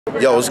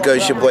Yo, what's good?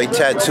 It's your boy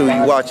Tattoo.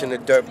 You watching the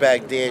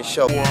Dirtbag Dan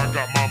Show.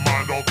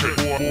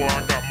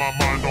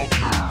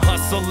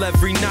 Hustle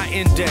every night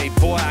and day.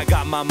 Boy, I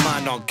got my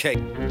mind on cake.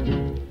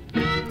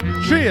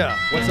 Chia!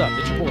 What's up?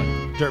 It's your boy,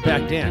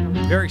 Dirtbag Dan.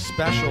 Very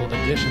special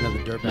edition of the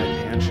Dirtbag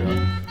Dan Show.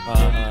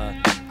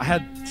 I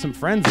had some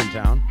friends in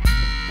town,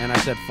 and I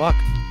said, fuck,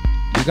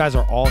 you guys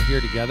are all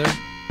here together.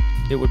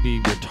 It would be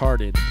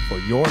retarded for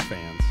your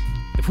fans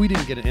if we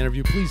didn't get an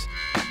interview. Please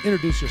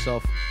introduce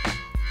yourself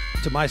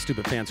to my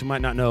stupid fans who might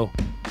not know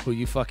who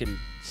you fucking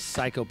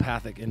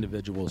psychopathic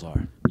individuals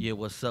are. Yeah,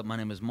 what's up? My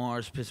name is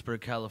Mars, Pittsburgh,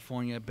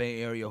 California,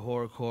 Bay Area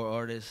horrorcore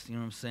artist. You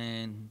know what I'm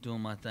saying?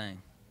 Doing my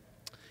thing.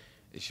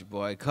 It's your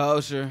boy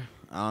Koshir.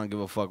 I don't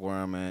give a fuck where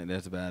I'm at.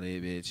 That's about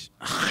it, bitch.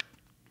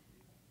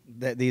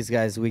 These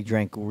guys, we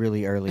drank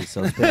really early,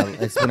 so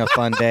it's been a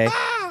fun day.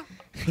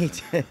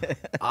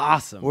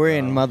 Awesome. We're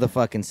in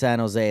motherfucking San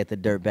Jose at the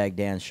Dirtbag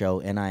Dan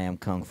Show, and I am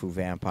Kung Fu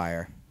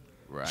Vampire.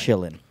 Right.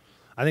 Chilling.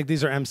 I think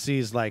these are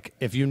MCs, like,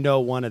 if you know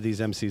one of these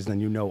MCs, then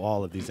you know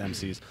all of these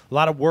MCs. A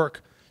lot of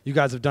work you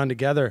guys have done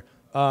together.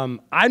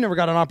 I never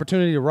got an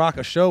opportunity to rock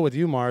a show with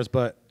you, Mars,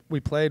 but we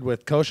played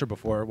with Koshir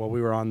before while we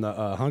were on the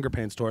Hunger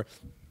Pains tour.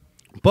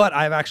 But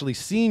I've actually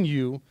seen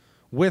you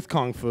with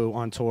Kung Fu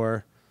on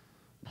tour,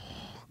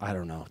 I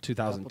don't know,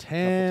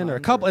 2010 or a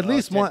couple, at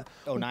least 10, one.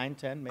 09,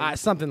 10, maybe.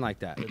 Something like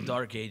that. The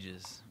dark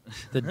ages.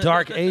 The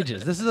dark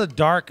ages. This is a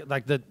dark,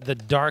 like the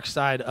dark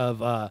side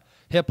of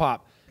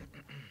hip-hop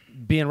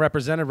being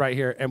represented right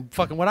here. And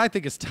fucking what I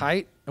think is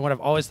tight, and what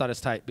I've always thought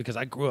is tight, because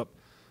I grew up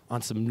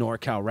on some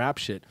NorCal rap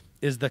shit,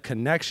 is the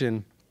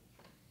connection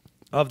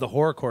of the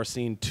horrorcore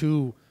scene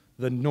to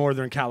the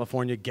Northern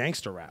California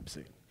gangster rap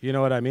scene. You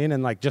know what I mean?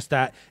 And like just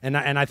that, and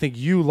I think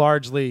you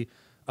largely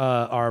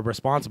are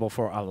responsible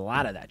for a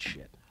lot of that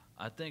shit.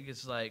 I think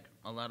it's like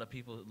a lot of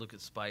people look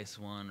at Spice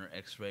One or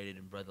X-Rated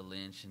and Brother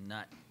Lynch and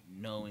not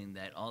knowing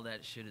that all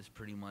that shit is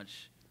pretty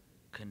much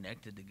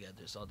connected together.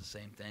 It's all the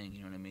same thing. You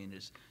know what I mean?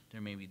 There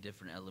may be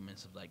different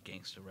elements of like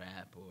gangster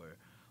rap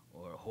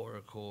or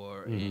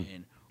horrorcore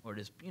and or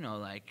just, you know,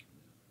 like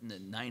in the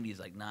 90s,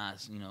 like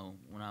Nas, you know,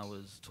 when I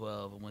was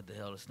 12 and went to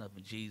hell to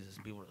Snuffing Jesus,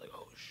 and people were like,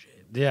 oh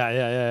shit.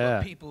 Yeah.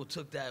 But people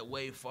took that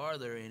way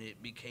farther and it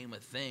became a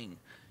thing,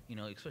 you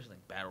know, especially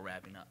like battle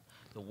rapping.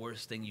 The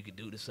worst thing you could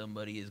do to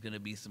somebody is going to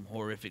be some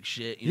horrific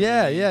shit. You know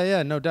what I mean?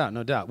 Yeah, no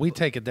doubt. We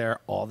take it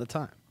there all the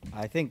time.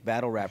 I think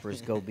battle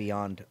rappers go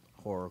beyond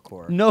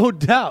horrorcore. No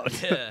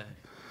doubt. Yeah.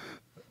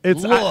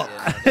 It's Look,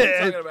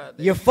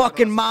 your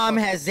fucking mom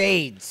has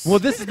AIDS. Well,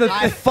 this is the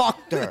I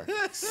fucked her.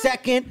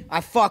 Second,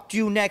 I fucked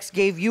you. Next,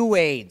 gave you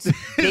AIDS,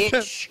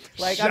 bitch.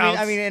 Like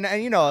I mean,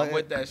 and you know, I'm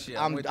with that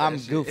shit. I'm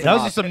goofing.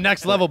 Those off. are some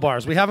next level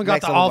bars. We haven't got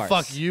Next the level all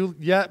bars. fuck you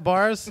yet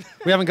bars.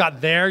 We haven't got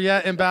there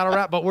yet in battle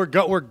rap, but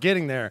we're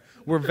getting there.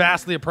 We're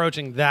vastly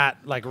approaching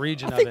that like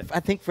region of it. I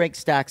think Frank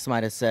Stacks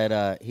might have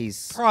said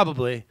he's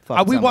Probably.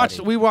 Fuck We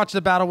somebody. watched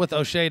the battle with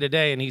O'Shea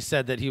today, and he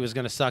said that he was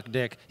going to suck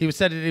dick. He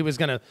said that he was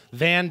going to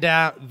Van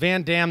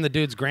Dam the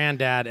dude's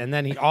granddad, and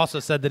then he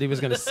also said that he was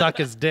going to suck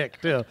his dick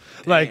too.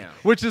 Like,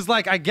 which is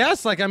like, I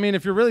guess, like, I mean,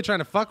 if you're really trying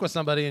to fuck with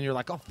somebody and you're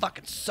like, "I'll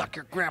fucking suck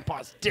your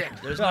grandpa's dick,"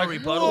 There's no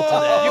rebuttal to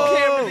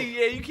that.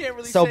 You can't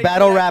really so say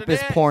battle shit rap after is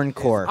that.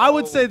 porncore. I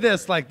would say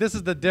this, like, this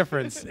is the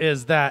difference,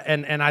 is that,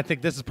 and I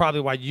think this is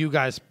probably why you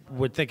guys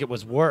would think it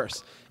was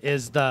worse,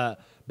 is the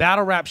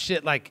battle rap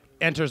shit, like,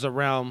 enters a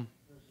realm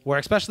where,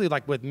 especially,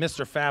 like, with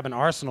Mr. Fab and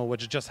Arsenal,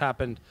 which just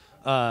happened,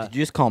 Did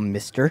you just call him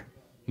Mr.?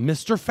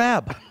 Mr.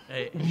 Fab.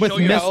 Hey, With show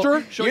your-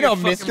 Mr. show You your know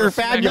fucking Mr.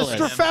 respect, Fabulous.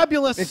 Mr.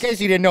 Fabulous. In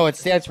case you didn't know, it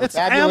stands for It's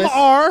fabulous.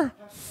 MR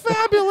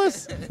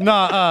Fabulous.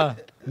 No,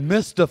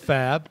 Mr.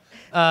 Fab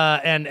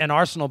and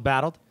Arsenal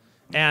battled,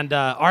 and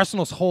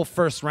Arsenal's whole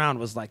first round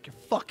was like, your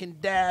fucking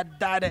dad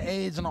died of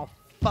AIDS, and I'll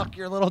fuck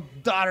your little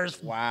daughter's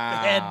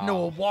head into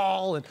a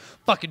wall, and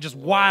fucking just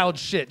wild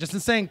shit, just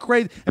insane,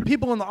 crazy. And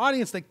people in the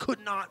audience, they could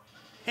not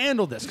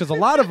handle this because a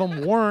lot of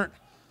them weren't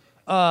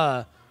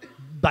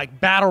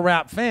like battle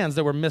rap fans.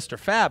 They were Mr.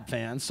 Fab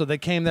fans, so they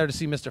came there to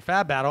see Mr.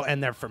 Fab battle,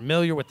 and they're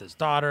familiar with his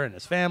daughter and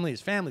his family.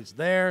 His family's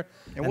there,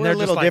 And they're we're a just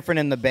little like, different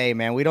in the Bay,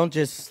 man. We don't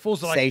just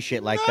fools are say like,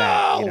 shit like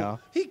that, you "No, know?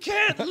 he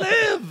can't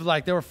live."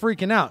 Like, they were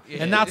freaking out.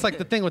 And that's like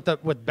the thing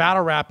with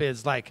battle rap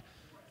is like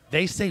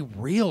they say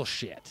real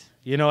shit.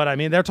 You know what I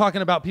mean? They're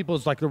talking about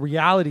people's, like, the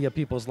reality of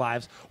people's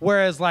lives,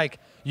 whereas like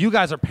you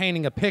guys are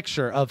painting a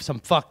picture of some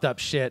fucked up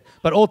shit,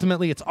 but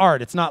ultimately it's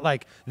art. It's not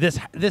like this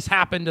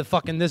happened to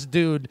fucking this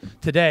dude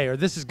today, or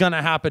this is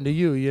gonna happen to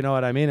you. You know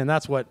what I mean? And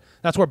that's where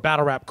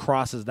battle rap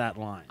crosses that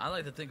line. I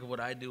like to think of what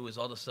I do as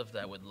all the stuff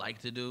that I would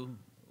like to do,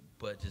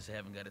 but just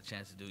haven't got a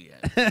chance to do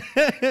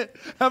yet.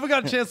 Haven't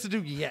got a chance to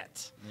do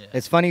yet. Yeah.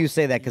 It's funny you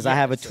say that because I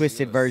have a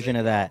twisted version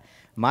of that.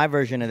 My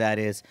version of that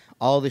is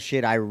all the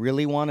shit I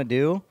really want to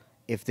do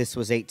if this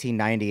was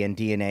 1890 and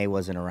DNA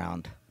wasn't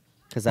around.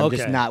 Because I'm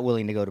just Okay. not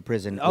willing to go to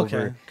prison Okay.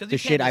 over 'Cause the you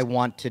shit can't I just-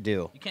 want to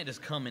do. You can't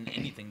just come in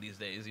anything these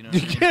days, you know You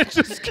what I mean? can't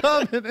just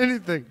come in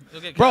anything.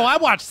 Okay, Bro, Kyle. I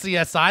watch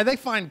CSI. They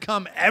find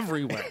cum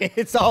everywhere.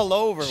 It's all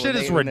over. Shit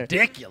is when they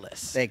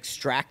ridiculous.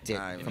 extract it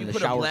If If from you the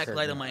put shower a black curtain.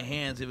 light on my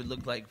hands, it would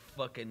look like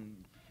fucking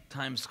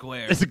Times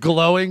Square. It's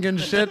glowing and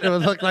shit. It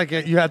would look like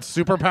you had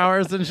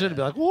superpowers and shit. It'd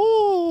be like,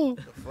 woo.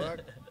 Fuck.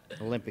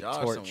 Olympic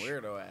Y'all torch. some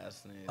weirdo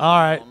ass niggas. All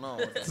right. I don't know.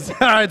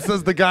 All right,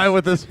 says the guy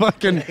with his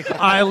fucking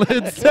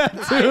eyelids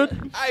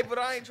tattooed. Hey, but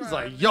I ain't trying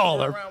like, to y'all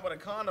go are- around with a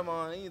condom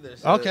on either.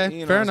 So, Okay, you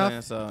know fair what I'm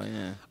enough.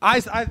 saying?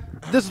 So,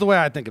 yeah. This is the way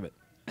I think of it.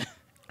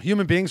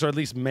 Human beings, or at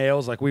least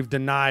males, like we've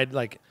denied,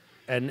 like,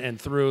 and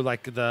through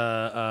like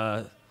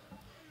the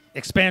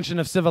expansion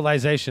of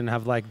civilization,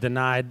 have like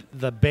denied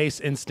the base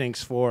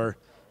instincts for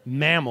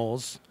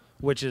mammals,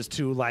 which is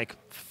to like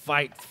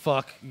fight,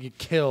 fuck, you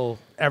kill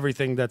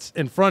everything that's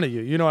in front of you.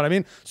 You know what I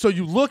mean? So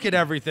you look at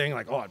everything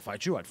like, oh, I'd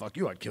fight you, I'd fuck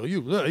you, I'd kill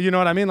you. You know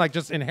what I mean? Like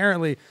just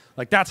inherently,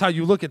 like that's how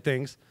you look at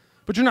things.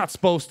 But you're not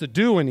supposed to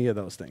do any of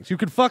those things. You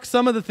can fuck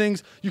some of the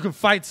things. You can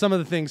fight some of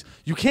the things.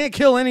 You can't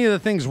kill any of the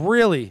things,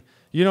 really.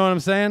 You know what I'm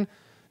saying?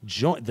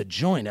 The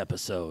joint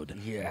episode.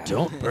 Yeah.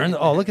 Don't burn.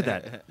 Oh, look at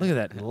that. Look at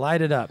that.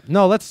 Light it up.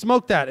 No, let's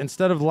smoke that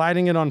instead of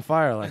lighting it on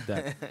fire like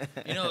that.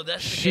 You know,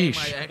 that's the game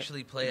Sheesh. I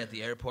actually play at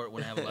the airport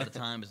when I have a lot of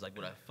time. Is like,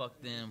 would I fuck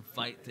them,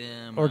 fight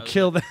them, Or I was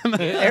kill like, them.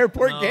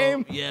 Airport No,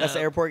 game? yeah. That's the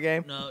airport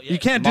game? No, yeah. You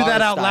can't do that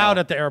Mars out style. loud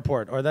at the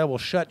airport, or they will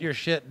shut your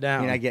shit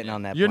down. You're not getting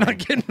on that You're plane.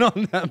 not getting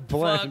on that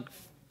plane. Fuck,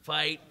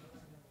 fight,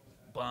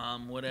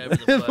 bomb, whatever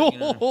the fuck. You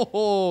know?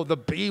 Oh, the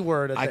B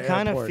word at the I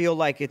kind of airport. feel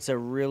like it's a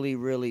really,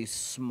 really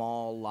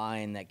small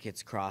line that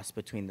gets crossed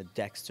between the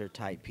Dexter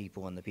type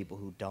people and the people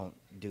who don't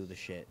do the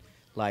shit.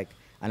 Like,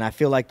 and I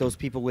feel like those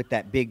people with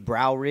that big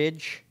brow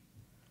ridge,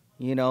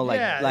 you know, like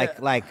Yeah, like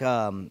yeah. like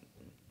are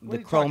the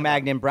you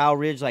Cro-Magnon brow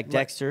ridge, like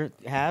Dexter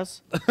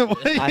has.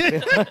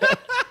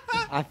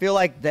 I feel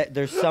like that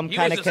there's some He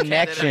kind was of just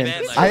catching connection.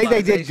 that, like, I think they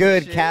did civilization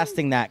good shit.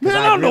 casting that. 'Cause Man,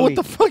 I don't know really-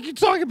 what the fuck you're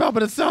talking about,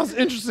 but it sounds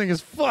interesting as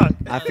fuck.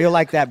 I feel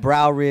like that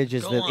brow ridge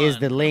is Go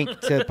the on. link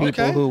to people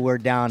Okay. who were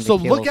down to So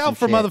kill look out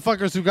for some shit.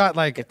 motherfuckers who got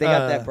like If they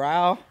got that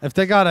brow, if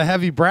they got a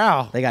heavy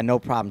brow. they got no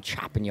problem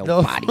chopping your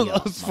Those, body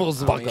up. those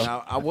fools I mean, fuck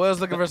up. I was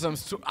looking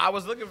for I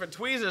was looking for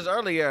tweezers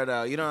earlier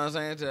though. You know what I'm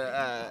saying?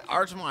 To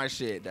arch my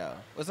shit though.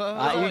 What's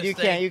up? You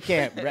can't.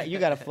 You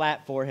got a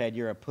flat forehead.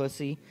 You're a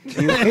pussy.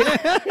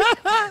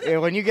 Yeah,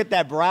 when you get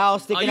that brow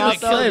sticking you out, like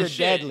though, killing you're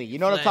shit. deadly. You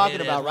know what I'm talking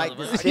Flathead about, right? ass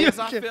This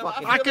motherfucker. shit I feel-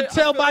 fucking- I I feel can it-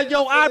 tell I by feel it- your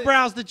I feel it.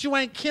 eyebrows that you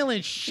ain't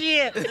killing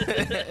shit.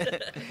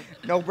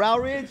 No brow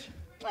ridge.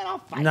 Man, I'll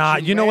fight Nah,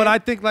 you know what man. I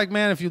think? Like,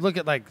 man, if you look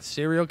at like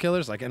serial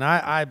killers, like, and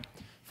I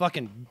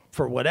fucking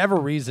for whatever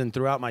reason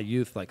throughout my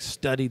youth, like,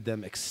 studied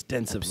them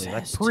extensively,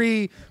 Obsessed.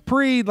 like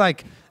pre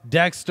like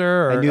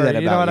Dexter. Or, I knew that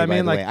or, you about know what you, I by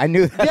mean? the Like, way. I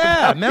knew that Yeah,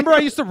 about remember I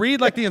used to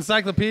read like the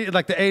encyclopedia,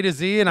 like the A to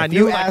Z, and I If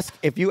knew you like,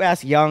 if you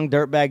ask young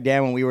dirtbag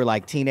Dan when we were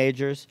like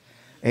teenagers,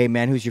 hey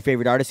man, who's your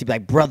favorite artist? He'd be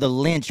like, Brother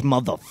Lynch,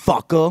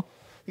 motherfucker.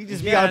 He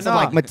just be Yeah, on some no.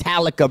 like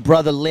Metallica,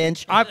 Brother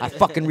Lynch. I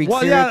fucking read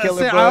serial killer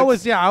see,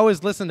 books. I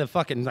always listened to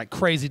fucking like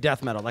crazy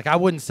death metal. Like I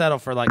wouldn't settle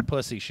for like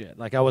pussy shit.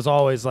 Like I was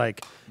always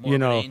like, More you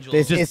of an know, angel.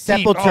 Is just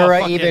Sepultura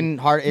deep, fucking- even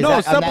hard? Is no,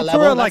 that on that Sepultura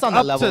level? like That's on up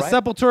that level, to right?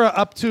 Sepultura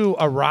up to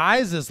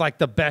Arise is like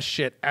the best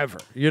shit ever.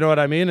 You know what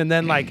I mean? And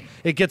then like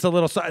it gets a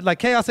little like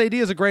Chaos AD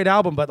is a great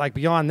album, but like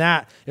beyond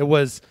that, it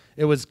was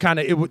kind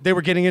of they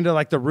were getting into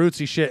like the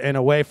rootsy shit and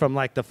away from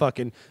like the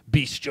fucking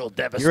bestial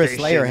devastation. You're a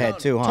Slayer head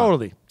too, huh?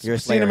 Totally. You're a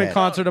Seen him Slayer in head.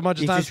 concert a bunch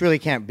of You times. just really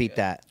can't beat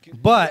that.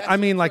 But I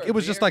mean, like, it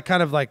was just like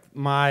kind of like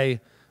my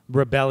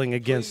rebelling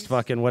against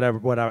fucking whatever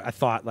what I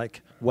thought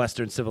like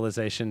Western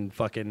civilization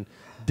fucking.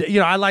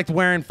 You know, I liked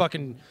wearing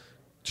fucking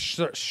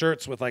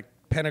shirts with like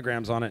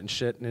pentagrams on it and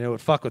shit, and it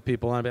would fuck with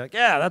people, and I'd be like,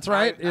 yeah, that's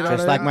right. You know Just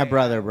what like I my mean?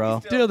 brother,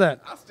 bro. Do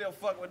that. I still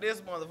fuck with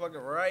this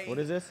motherfucker, right? What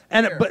is this?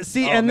 And Here. but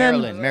see, Oh, and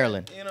then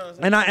Maryland. You know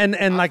what I'm saying?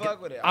 and I like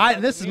fuck with it. I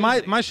like this the is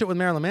my music. shit with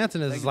Marilyn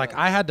Manson is Think like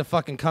about it. I had to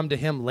fucking come to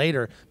him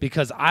later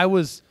because I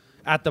was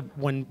at the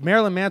when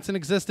Marilyn Manson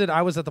existed,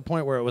 I was at the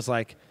point where it was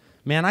like,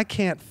 man, I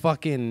can't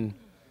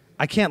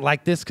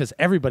like this because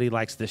everybody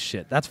likes this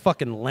shit. That's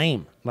fucking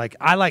lame. Like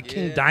I like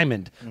King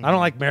Diamond. I don't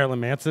like Marilyn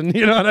Manson.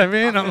 You know what I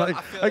mean? I'm like,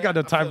 I got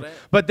no time. that.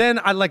 But then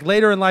I like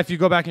later in life, you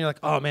go back and you're like,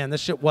 oh man,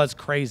 this shit was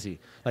crazy.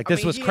 Like this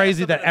I mean, was he had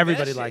crazy some that of the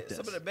everybody best liked shit.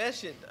 this.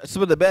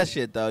 Some of the best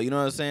shit, though. You know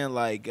what I'm saying?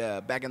 Like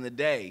back in the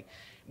day,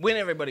 when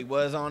everybody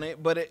was on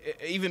it, but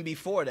even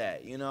before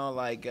that, you know,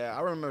 like I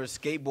remember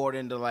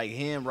skateboarding to like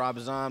him, Rob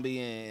Zombie,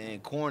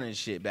 and Korn and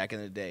shit back in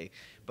the day.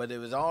 But it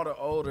was all the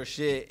older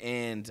shit,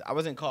 and I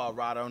was in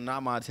Colorado,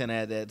 not Montana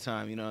at that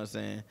time. You know what I'm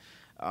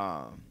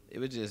saying? It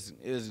was just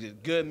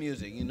good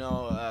music, you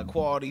know,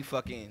 quality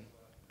fucking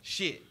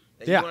shit.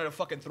 That Yeah. You wanted to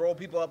fucking throw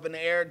people up in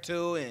the air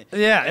too, and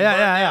Yeah. burn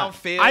down I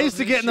fields used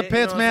to and get in the shit, you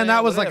know pits, what man. I'm That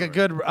saying? was like a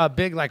Whatever. good,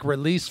 big like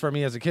release for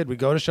me as a kid. We'd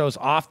go to shows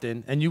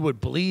often, and you would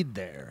bleed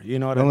there. You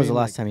know what I mean? When was the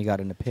last time you got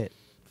in the pit?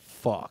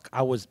 Fuck,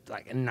 I was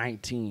like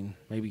 19,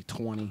 maybe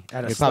 20.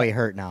 At a You're probably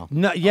hurt now.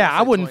 No, yeah,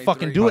 I say wouldn't 23.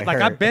 fucking do it. Like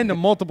Probably I've hurt. been to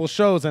multiple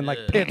shows and like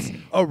pits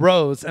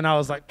arose, and I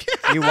was like,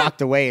 You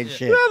walked away and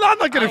shit. I'm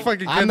not gonna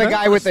fucking. I'm get the that.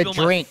 guy with the Spill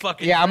my drink.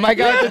 fucking Yeah, I'm my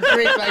drink. guy with the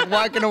drink, like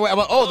walking away. I'm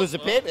like, oh, there's a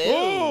pit.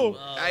 Ew.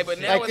 Hey, but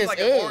now Like it's this, like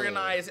ew. an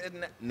organized.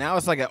 Now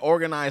it's like an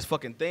organized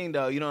fucking thing,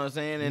 though. You know what I'm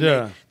saying? And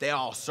Yeah. they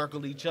all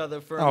circle each other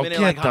for a Oh, minute.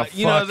 get like, the how,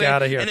 you know what I'm fuck saying?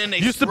 out of here! And then they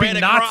Used to be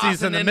spread across,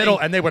 Nazis in and the then middle,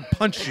 they- and they would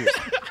punch you.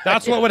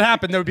 That's what would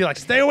happen. They would be like,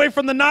 stay away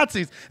from the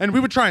Nazis. And we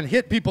would try and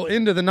hit people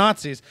into the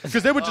Nazis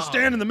because they would just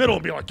stand in the middle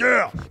and be like,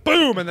 yeah,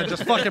 boom, and then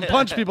just fucking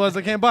punch people as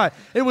they came by.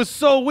 It was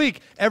so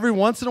weak. Every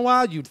once in a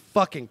while, you'd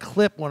fucking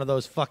clip one of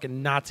those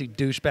fucking Nazi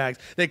douchebags.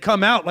 They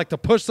come out like to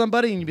push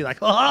somebody, and you'd be like,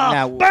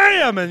 ah,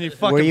 bam, and you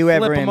fucking Were you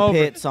flip ever them in over.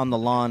 pits on the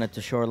lawn at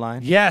the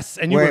shoreline? Yes,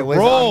 and you Where would it was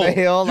roll. on the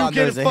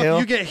hill,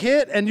 You get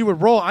hit, and you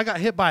would roll. I got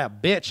hit by a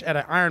bitch at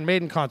an Iron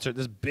Maiden concert.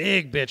 This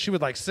big bitch. She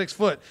was like 6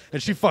 foot,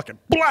 and she fucking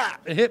blah,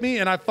 it hit me,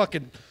 and I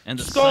fucking And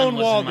the sun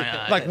was in stonewalled my it.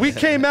 eye. Like we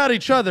came at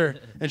each other,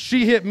 and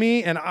she hit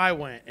me, and I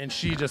went, and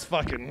she just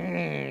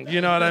fucking,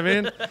 you know what I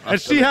mean? And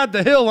she had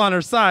the hill on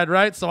her side,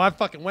 right? So I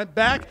fucking went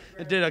back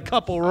and did a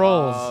couple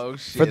rolls. Oh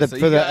shit! For the So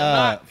you got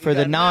knocked. You got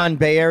knocked.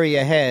 non-Bay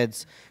Area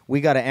heads, we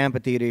got an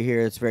amphitheater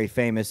here. It's very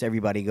famous.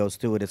 Everybody goes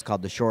through it. It's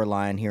called the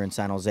Shoreline here in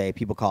San Jose.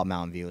 People call it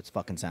Mountain View. It's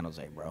fucking San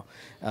Jose, bro.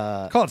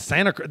 They call it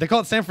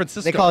San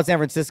Francisco. They call it San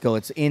Francisco.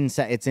 It's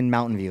in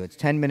Mountain View. It's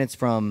 10 minutes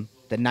from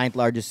the 9th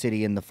largest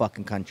city in the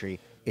fucking country.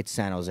 It's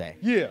San Jose.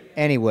 Yeah.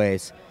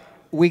 Anyways,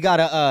 we got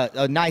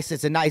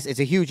it's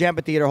a huge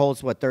amphitheater,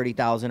 holds what,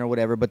 30,000 or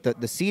whatever, but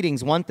the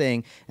seating's one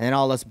thing, and then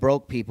all us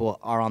broke people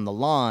are on the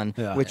lawn,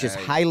 which is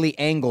highly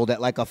angled at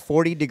like a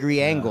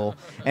 40-degree angle,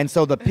 and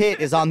so the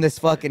pit is on this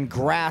fucking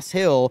grass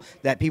hill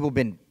that people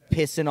been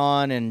pissing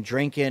on and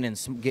drinking and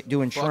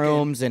doing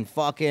shrooms and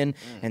fucking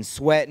and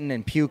sweating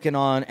and puking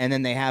on, and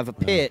then they have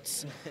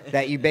pits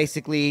that you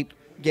basically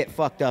get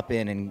fucked up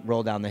in and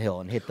roll down the hill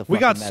and hit the fucking We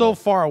got metal. so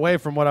far away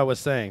from what I was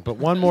saying, but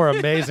one more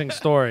amazing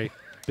story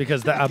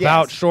because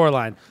about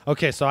Shoreline.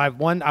 Okay, so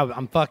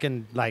I'm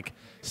fucking like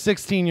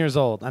 16 years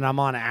old and I'm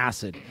on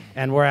acid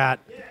and we're at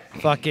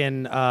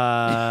fucking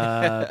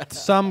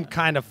some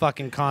kind of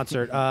fucking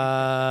concert,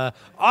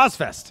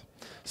 Ozfest.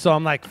 So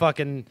I'm like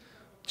fucking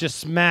just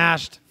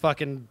smashed,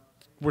 fucking.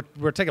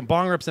 We're taking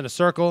bong rips in a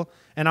circle,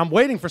 and I'm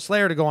waiting for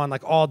Slayer to go on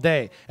like all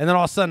day, and then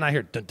all of a sudden I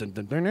hear dun, dun,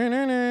 dun, dun, dun,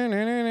 dun, dun,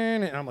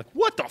 dun, and I'm like,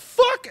 what the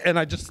fuck? And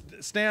I just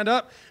stand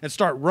up and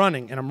start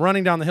running, and I'm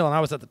running down the hill, and I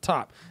was at the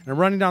top, and I'm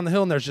running down the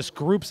hill, and there's just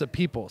groups of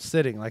people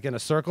sitting like in a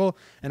circle,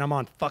 and I'm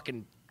on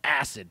fucking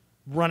acid,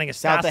 running as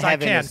South fast of as I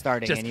Heaven can, is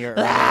starting, just and you're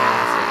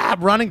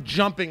running,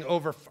 jumping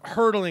over,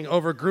 hurtling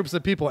over groups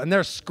of people, and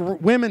there's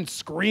women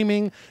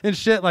screaming and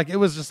shit, like it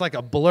was just like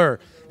a blur,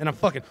 and I'm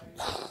fucking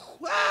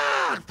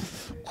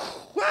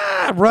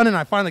running.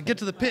 I finally get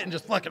to the pit and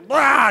just fucking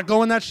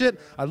go in that shit.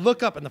 I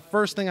look up and the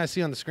first thing I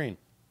see on the screen,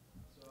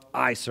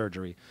 eye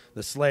surgery.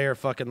 The Slayer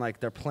fucking like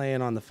they're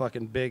playing on the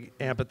fucking big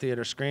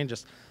amphitheater screen.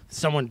 Just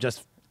someone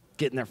just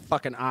getting their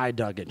fucking eye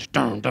dug in.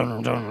 And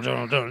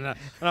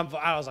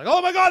I was like,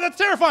 oh my God, that's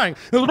terrifying.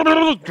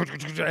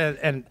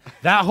 And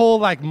that whole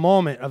like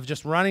moment of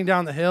just running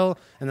down the hill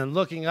and then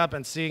looking up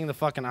and seeing the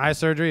fucking eye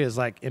surgery is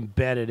like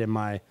embedded in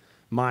my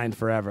mind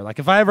forever. Like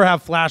if I ever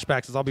have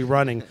flashbacks, I'll be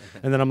running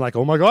and then I'm like,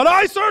 oh my God,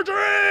 eye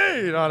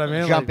surgery! You know what I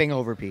mean? Jumping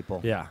over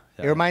people. Yeah.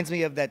 It reminds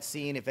me of that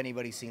scene, if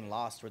anybody's seen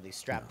Lost, where they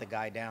strap the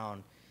guy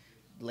down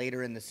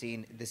later in the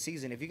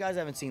season. If you guys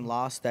haven't seen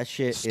Lost, that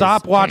shit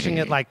Stop watching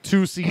it like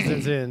 2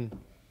 seasons in.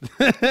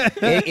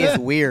 It is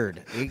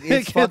weird.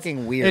 It's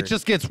fucking weird. It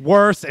just gets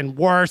worse and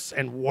worse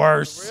and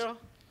worse. For real?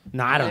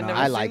 No, I don't ain't know.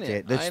 never I seen liked it. it. I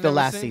ain't The never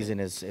last seen season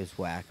is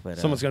whack. But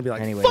Someone's going to be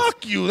like, anyways.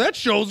 fuck you, that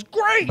show's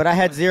great. But I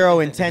had zero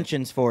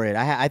intentions for it.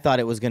 I thought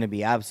it was going to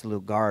be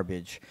absolute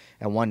garbage.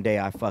 And one day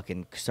I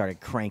fucking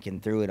started cranking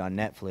through it on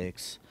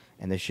Netflix.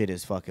 And the shit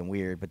is fucking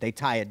weird. But they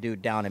tie a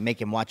dude down and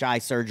make him watch eye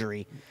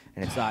surgery.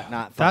 And it's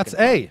not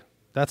fucking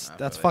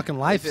That's fucking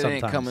life If it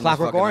ain't sometimes. coming to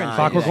Clockwork fucking Orange. eye,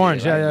 Clockwork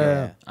Orange,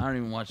 yeah. I don't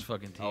even watch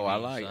fucking TV. Oh, I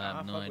like- So I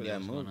have no fuck with idea that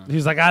what's going movie. on.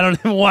 He's like, I don't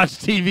even watch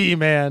TV,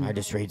 man. I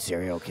just read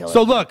serial killers.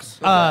 So look,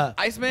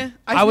 Iceman?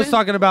 I was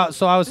talking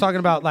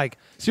about like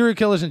serial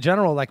killers in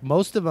general. Like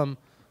most of them,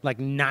 like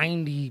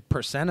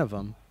 90% of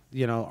them,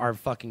 you know, are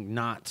fucking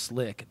not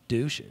slick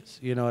douches.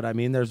 You know what I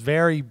mean? There's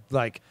very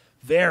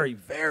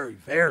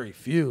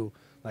few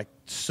like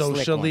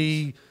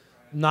socially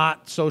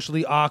not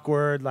socially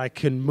awkward, like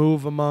can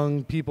move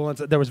among people. And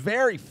so, there was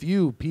very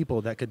few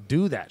people that could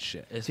do that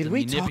shit. It's Did the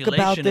we talk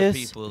manipulation about of this?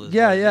 people is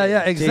Yeah, what it yeah, is.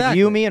 yeah, exactly. Did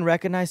you, me, and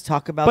Recognize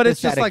talk about But this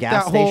it's just at a like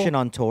gas that whole- station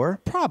on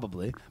tour?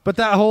 Probably, but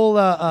that whole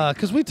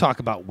because we talk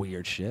about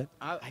weird shit.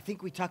 I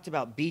think we talked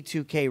about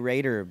B2K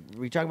Raider.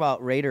 We talked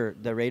about Raider,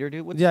 the Raider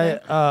dude. What's Yeah, his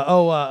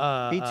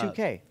yeah. name?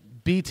 B2K.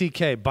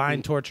 BTK,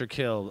 bind, torture,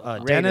 kill.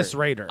 Dennis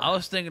Rader. I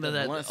was thinking of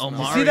that Once- Omarion.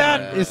 You see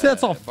that? It's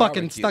that's all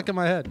fucking barbecue. stuck in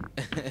my head.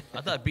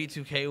 I thought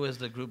B2K was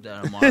the group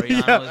that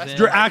Omarion was in.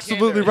 You're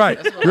absolutely right.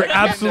 You're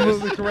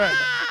absolutely correct.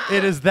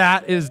 It is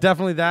that. It is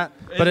definitely that.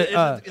 But Is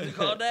it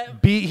called that?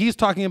 He's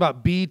talking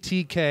about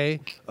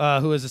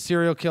BTK, who is a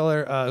serial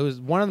killer, who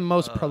is one of the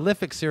most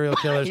prolific serial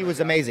killers. He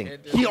was amazing.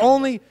 He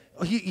only.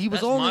 He was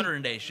That's only.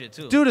 modern day shit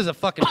too. Dude is a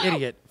fucking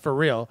idiot for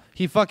real.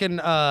 He fucking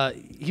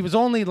he was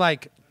only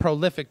like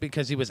prolific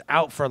because he was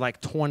out for like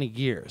 20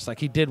 years. Like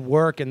he did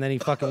work and then he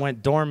fucking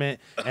went dormant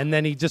and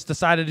then he just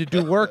decided to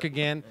do work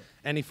again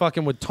and he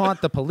fucking would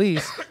taunt the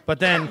police. But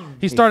then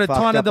he started fucked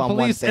taunting up the on one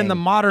police in the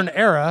thing. modern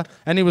era,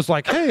 and he was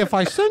like, "Hey, if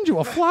I send you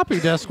a floppy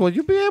disk, will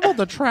you be able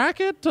to track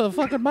it to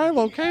fucking my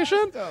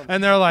location?"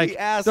 And they're like,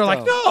 asked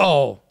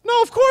 "No,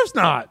 of course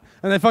not."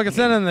 And they fucking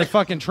send it, and they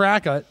fucking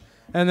track it.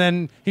 And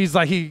then he's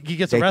like, he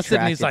gets They arrested,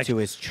 and he's tracked like, it to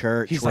his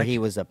church he's where like- he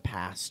was a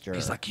pastor.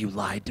 he's like, "You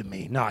lied to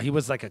me." No, he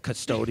was like a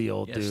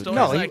custodial Yeah, dude. stories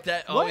No, he- like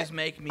that always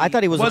make me. I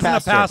thought he was wasn't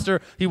a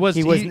pastor. He was.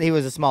 He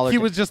was a smaller. He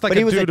was just like but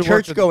a he was dude a who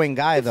worked church-going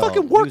guy He though.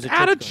 fucking He worked was a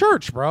at a church-going-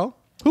 church, bro.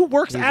 Who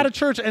works at a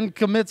church and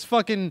commits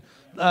fucking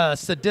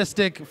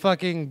sadistic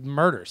fucking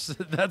murders?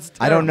 That's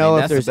terrible. I don't know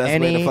if That's the there's best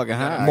way to any fucking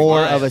hide. more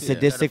Fly- of a gotta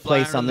sadistic fly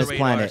place on under this the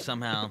radar planet.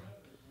 somehow.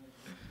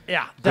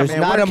 Yeah, There's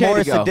definitely. not a where'd more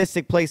Katie go?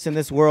 sadistic place in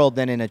this world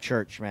than in a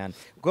church, man.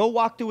 Go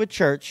walk to a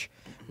church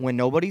when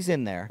nobody's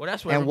in there, Well,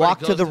 that's where and everybody walk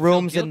to goes the feel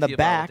rooms in the guilty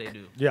about what back. they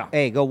do. Yeah.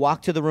 Hey, go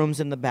walk to the rooms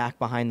in the back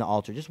behind the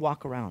altar. Just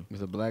walk around.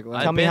 With a black light.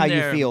 I've Tell me been how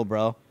there. you feel,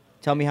 bro.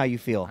 Tell me how you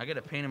feel. I get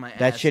a pain in my ass.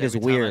 That shit is every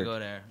time weird. I go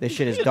there. This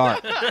shit is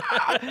dark.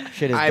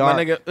 Shit is Aight, dark.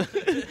 my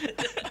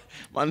nigga.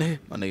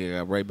 my nigga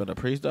got raped by the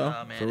priest though.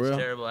 Oh man, For it's real.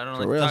 terrible. I don't For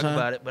like real, to talk son?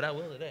 about it, but I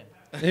will today.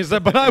 He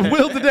said, "But I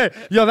will today."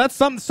 Yo, that's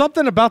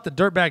something about the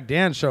Dirtbag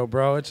Dan show,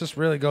 bro. It just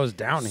really goes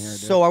down here, dude.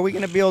 So, are we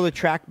going to be able to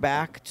track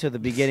back to the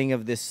beginning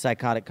of this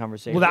psychotic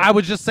conversation? Well, I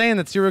was just saying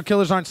that serial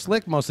killers aren't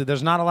slick. Mostly,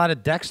 there's not a lot of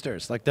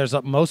Dexters. Like,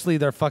 mostly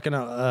they're fucking.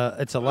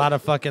 It's a lot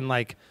of fucking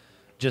like,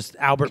 just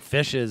Albert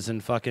Fishes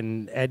and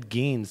fucking Ed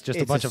Geins. Just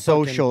it's a bunch a of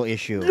social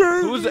issue.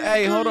 Who's the?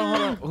 Hey, hold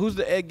on. Who's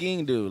the Ed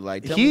Gein dude?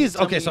 Like, tell He's- me,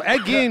 tell okay, me- so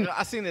Ed Gein-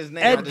 I seen his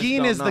name. Ed I just Gein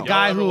don't is the know.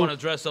 guy Y'all ever who- want to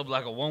dress up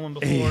like a woman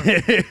before?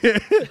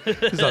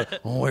 He's like,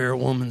 wear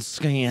woman's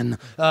skin.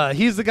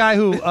 He's the guy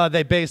who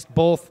they based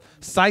both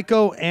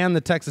Psycho and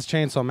the Texas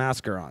Chainsaw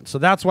Massacre on. So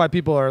that's why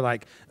people are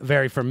like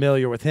very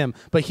familiar with him.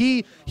 But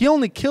he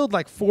only killed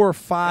like 4 or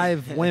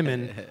 5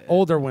 women,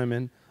 older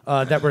women,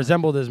 that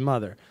resembled his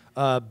mother.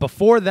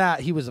 Before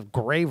that, he was a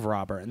grave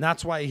robber, and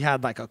that's why he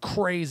had like a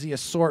crazy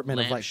assortment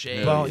of like,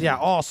 Lampshade.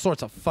 all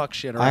sorts of fuck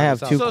shit around I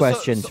have his two house.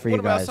 questions for what you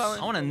about guys.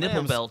 Silence I want a of the nipple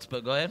Lambs? belt,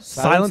 but go ahead.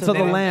 Silence of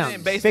the Lambs.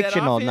 Lambs. Base that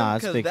Fictional, off him? nah,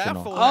 it's 'Cause that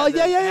fictional. fool Oh had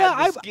yeah, the- yeah, yeah.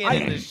 had the skin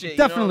and the shit, you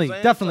know what I'm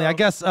saying? Definitely. So- I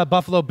guess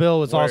Buffalo Bill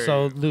was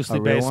also Word. loosely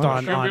A real based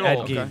one? on Ed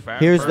Gein.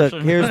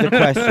 Here's the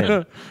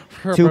question.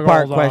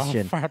 Two-part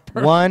question.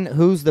 One,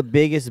 who's the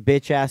biggest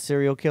bitch ass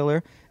serial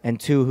killer? And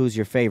 2, who's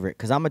your favorite?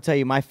 Because I'm gonna tell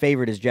you, my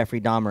favorite is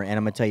Jeffrey Dahmer, and I'm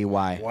gonna tell you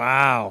why.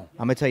 Wow. I'm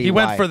gonna tell you He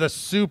why. went for the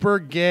super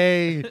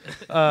gay.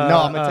 No,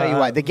 I'm gonna tell you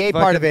why. The gay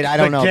part of it, I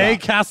don't know The gay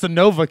about.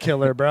 Casanova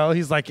killer, bro.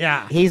 He's like,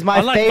 yeah. He's my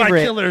I like my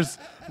favorite. killers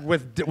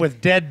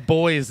with dead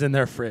boys in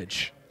their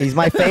fridge. He's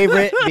my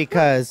favorite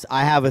because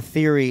I have a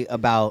theory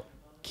about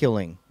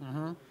killing.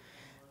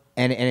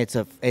 And it's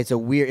a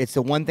weird. It's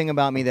the one thing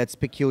about me that's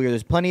peculiar.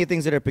 There's plenty of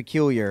things that are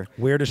peculiar,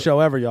 Weirdest show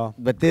ever, y'all.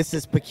 but this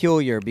is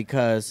peculiar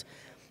because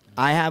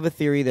I have a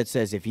theory that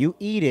says if you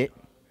eat it,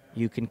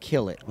 you can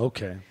kill it.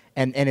 Okay.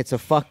 And it's a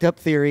fucked up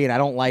theory, and I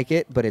don't like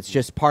it, but it's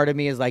just part of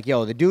me is like,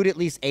 yo, the dude at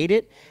least ate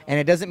it, and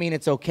it doesn't mean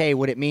it's okay.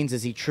 What it means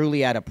is he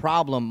truly had a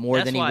problem more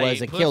That's than he why was I a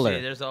eat pussy. killer.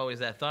 There's always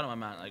that thought in my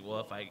mind, like, well,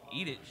 if I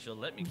eat it, she'll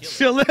let me kill it.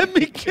 She'll let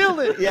me kill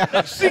it.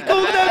 Yeah. She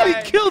gonna let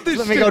me kill this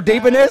Let shit. me go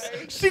deep in this.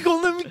 She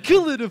gonna let me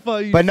kill it if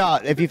I eat But no,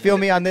 if you feel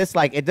me on this,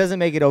 like, it doesn't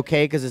make it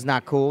okay because it's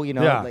not cool, you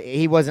know? Yeah. Like,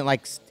 he wasn't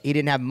like, he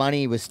didn't have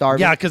money, he was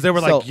starving. Yeah, because they were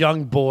So- like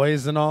young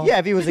boys and all. Yeah,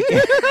 if he was a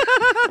kid.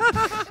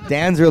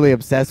 Dan's really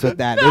obsessed with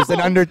that. There's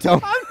an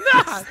undertone. I'm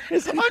not.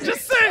 I'm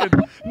just saying.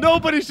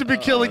 Nobody should be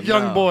killing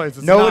young boys.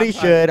 It's Nobody not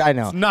tight. should, I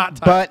know. It's not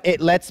tight. But it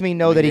lets me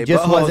know that he Nigga,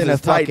 just buttholes wasn't a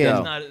is tight, fucking. though.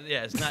 It's not,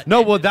 yeah, it's not.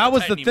 No, well, it's that not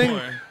was the tight thing.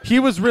 anymore. He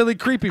was really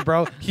creepy,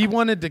 bro. He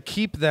wanted to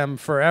keep them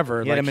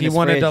forever. He had Like them in he his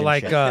wanted fridge to and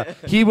like.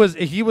 shit.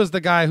 He was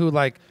the guy who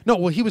like. No,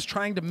 well, he was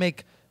trying to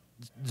make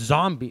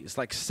zombies,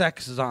 like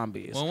sex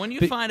zombies. Well, when you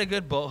Be- find a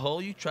good boat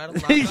hole, you try to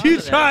lock you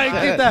onto try and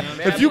that. get that. You know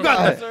what I If you mean?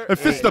 got the,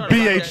 if it's the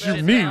BH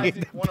you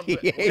need.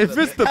 If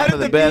it's the How did the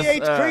the best,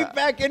 BH creep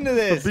back into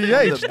this?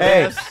 BH. The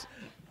Hey. best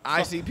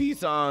ICP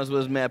songs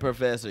was Mad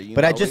Professor. You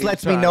But know, it just he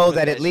lets me tried to know put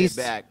that at shit least-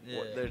 back.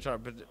 Yeah. They're trying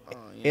to put,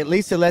 you At know.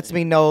 least it lets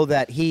me know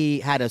that he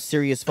had a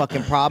serious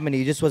fucking problem and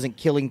he just wasn't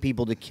killing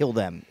people to kill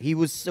them. There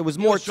was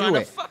more was trying to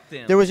to it. fuck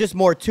them. There was just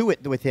more to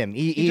it with him.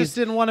 He just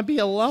didn't want to be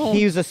alone.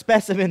 He was a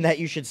specimen that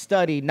you should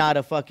study, not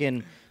a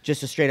fucking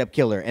just a straight up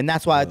killer. And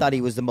that's why I thought he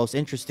was the most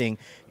interesting.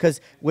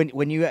 Because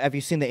when you have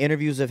you seen the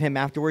interviews of him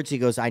afterwards, he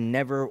goes,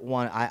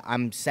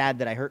 I'm sad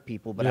that I hurt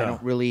people, but I Yeah.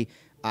 don't really.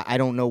 I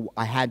don't know.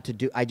 I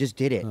just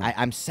did it.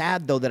 I'm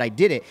sad though that I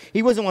did it.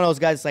 He wasn't one of those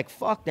guys that's like,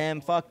 fuck them,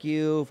 fuck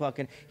you,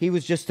 fucking. He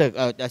was just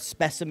a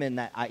specimen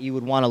that you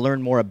would want to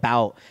learn more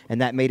about,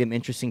 and that made him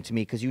interesting to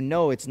me because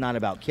it's not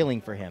about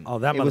killing for him. Oh,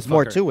 that it was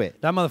more motherfucker- to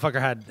it. That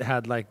motherfucker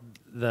had like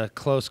the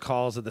close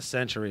calls of the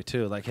century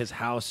too. Like his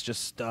house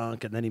just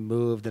stunk, and then he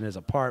moved, and his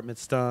apartment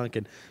stunk,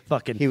 and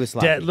fucking He was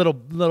dead sloppy.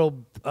 little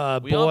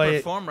We all boy.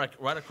 performed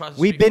right across the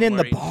We've street been from in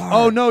the where he- bar.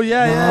 Oh no,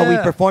 yeah. We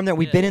performed there.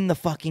 We've Yeah. been in the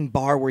fucking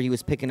bar where he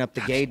was picking up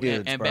the gay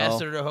dudes, bro.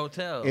 Ambassador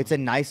Hotel. It's a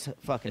nice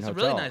fucking It's a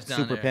hotel. really nice down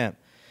Super there. pimp.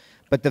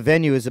 But the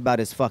venue is about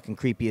as fucking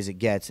creepy as it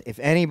gets. If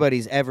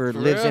anybody's ever For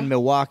lives real? in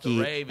Milwaukee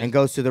The Rave and is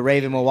goes to the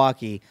Rave in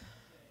Milwaukee,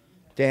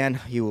 Dan,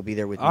 you will be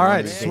there with me. All right, one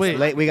of these days.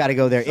 sweet. We got to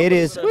go there. It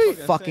is fucking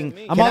fucking. send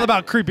me. I'm all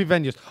about creepy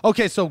venues.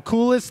 Okay, so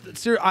coolest,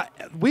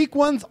 weak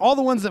ones, all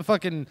the ones that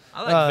fucking.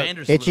 I like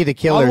Vandersloot. Itchy the All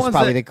Killer the is ones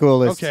probably that- the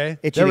coolest. Okay,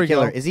 Itchy there the we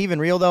Killer. go. Is he even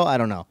real though? I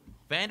don't know.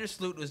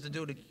 Vandersloot was the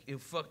dude who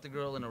fucked the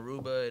girl in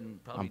Aruba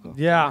and probably cool.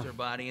 Yeah. used her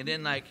body, and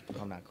then like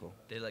I'm not cool.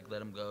 they like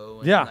let him go.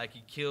 And, Yeah. like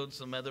he killed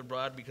some other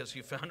broad because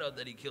he found out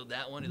that he killed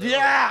that one. He's like,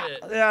 Yeah, oh, shit.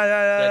 yeah.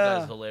 That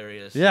guy's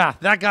hilarious. Yeah,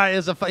 that guy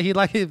is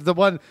he's the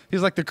one.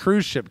 He's like the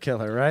cruise ship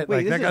killer, right? Wait,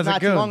 like this that is guy's a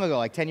not too goon. long ago,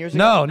 like 10 years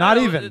ago. No, not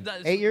No, even.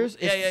 8 years.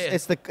 Yeah, yeah, yeah.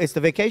 It's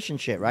the vacation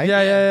shit, right?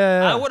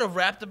 Yeah. I would have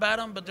rapped about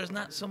him, but there's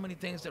not so many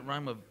things that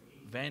rhyme with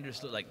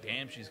Vandersloot. Like,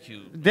 damn, she's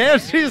cute. Damn,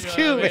 she's cute.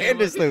 You know what I mean?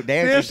 Vandersloot.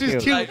 Damn, she's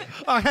cute. Like-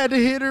 I had to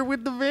hit her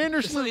with the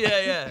Vandersloot.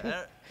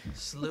 Yeah.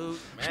 Sloot.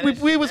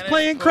 We was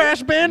playing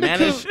Crash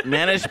Bandicoot.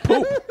 Manage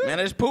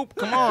poop.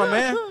 Come on,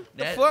 man.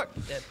 The fuck?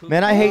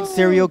 Man, I hate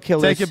serial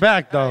killers. Take it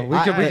back, though.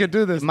 We could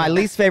do this. My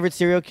least favorite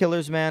serial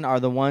killers, man, are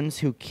the ones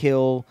who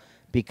kill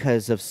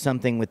because of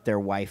something with their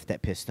wife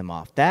that pissed them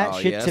off. That Oh,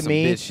 shit yeah, to some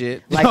me, bitch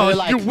shit. like, Oh, they're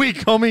like you're weak,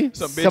 homie.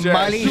 Some some bitch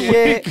money ass.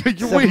 shit,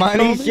 You're some weak,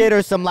 money homie. shit,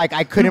 or some like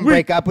I couldn't You're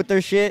break up with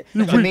their shit.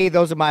 To me,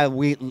 those are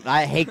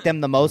I hate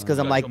them the most because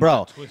I'm like,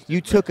 bro,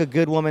 you took a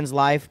good woman's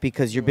life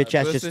because your bitch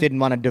ass just pussy? didn't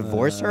want to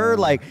divorce her.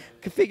 Like,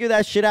 figure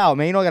that shit out,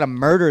 man. You don't gotta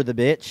murder the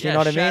bitch. You know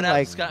what I mean? Shout out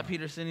Like, Scott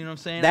Peterson, you know what I'm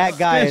saying? that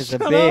guy is a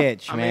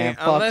bitch, I man. mean,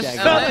 Fuck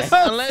that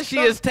guy. unless she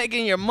is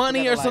taking your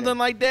money or something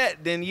like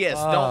that, then yes,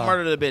 don't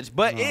murder the bitch.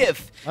 But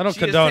if I don't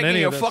she is condone taking any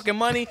your of this. fucking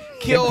money,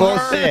 kill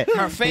bullshit.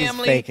 her He's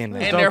family, faking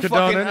that. and Don't their condone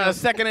fucking any of this.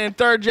 second and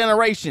third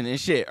generation and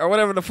shit, or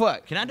whatever the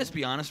fuck. Can I just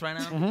be honest right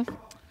now?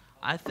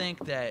 I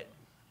think that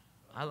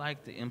I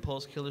like the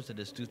impulse killers that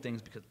just do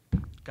things because,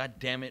 god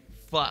damn it,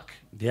 fuck.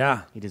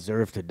 Yeah. He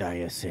deserved to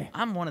die, I say.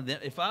 I'm one of them.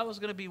 If I was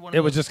gonna be one of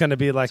It was those just going to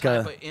be like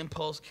type a. of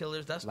impulse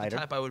killers, that's Lighter? the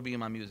type I would be in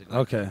my music.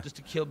 Okay. Just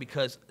to kill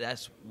because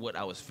that's what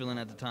I was feeling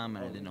at the time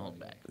and I didn't hold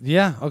back.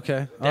 Yeah,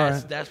 okay. All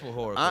right. That's what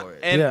horrorcore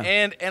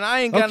is. And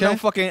I ain't got no Okay.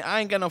 fucking I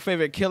ain't got no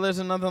favorite killers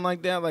or nothing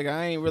like that. Like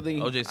I ain't really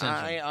O.J. Simpson.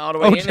 I ain't all the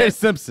way in O.J. there.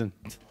 Simpson.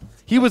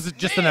 He was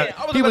just Man,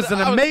 he was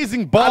an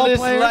amazing I ball just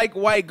player. like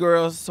white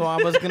girls, so I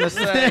was gonna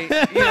say,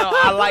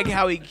 I like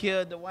how he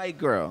killed the white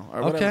girl.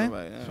 Or Okay.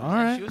 whatever. Like, All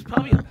right. She was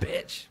probably a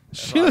bitch.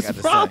 She all I was got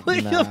to say. probably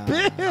a Nah.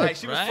 bitch. Like,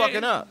 she was Right?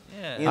 fucking up.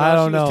 Yeah. You know, I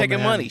don't she know, was taking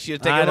man. money. She was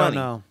taking I don't money.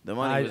 know. The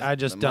money was, I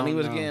just the money don't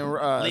was know.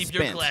 getting Leave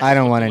your spent. glass I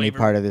don't with want the any waiver.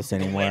 part of this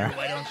Waiter, anymore.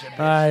 why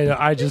don't you?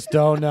 I just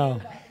don't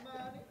know.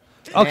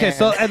 Okay,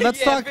 so and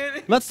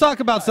let's talk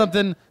about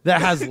something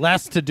that has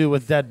less to do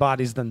with dead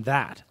bodies than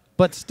that,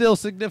 but still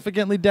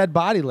significantly dead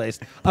body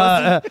laced.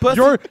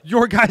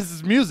 Your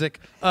guys' music,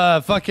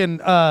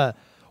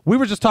 we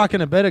were just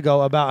talking a bit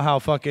ago about how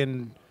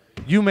fucking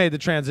you made the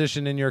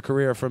transition in your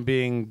career from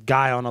being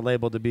guy on a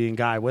label to being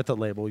guy with a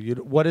label.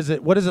 What is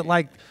it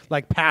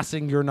like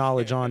passing your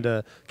knowledge on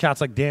to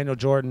cats like Daniel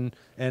Jordan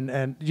and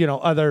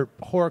other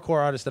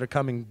horrorcore artists that are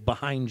coming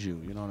behind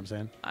you? You know what I'm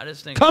saying? I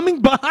just think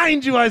Coming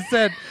behind you, I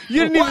said.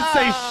 You didn't even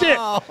say shit.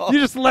 You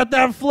just let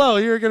that flow.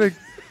 You're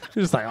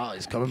just like, oh,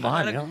 he's coming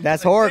behind me. Huh?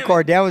 That's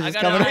horrorcore. Dan was I just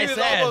got a coming. nice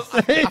ass.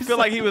 I feel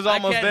like he was I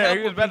almost can't there. help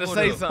He was what about to people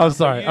say do. something. I'm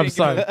sorry, You I'm didn't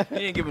sorry. give him- You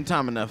didn't give him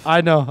time enough. I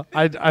know.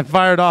 I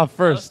fired off I'm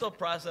first. still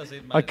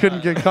processing. I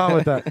couldn't get caught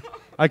with that.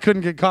 I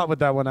couldn't get caught with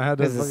that one. I had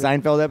to. This is a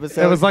Seinfeld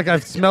episode. It was like I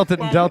smelt it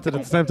and dealt it at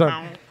the same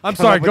time. I'm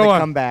Come sorry. up with Go a on.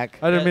 comeback.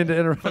 I didn't mean to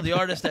interrupt. for the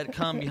artists that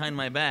come behind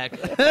my back.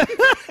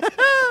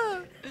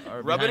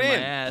 or Rub it behind my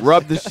in. ass.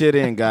 Rub the shit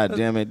in, God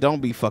damn it.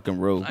 Don't be fucking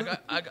rude.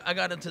 I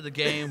got into the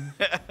game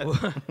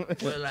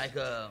where like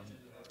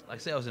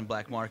say I was in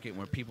black market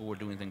where people were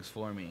doing things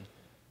for me,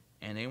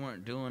 and they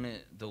weren't doing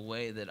it the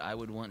way that I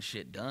would want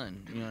shit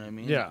done. You know what I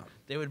mean? Yeah.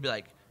 They would be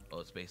like, oh,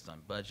 it's based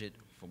on budget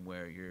from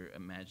where your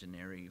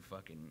imaginary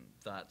fucking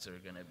thoughts are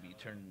gonna be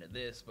turned into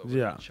this, but we're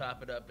Yeah. gonna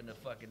chop it up into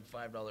fucking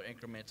 $5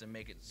 increments and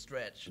make it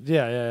stretch.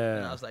 Yeah.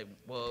 And I was like,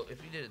 well, if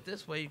you did it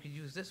this way, you could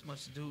use this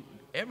much to do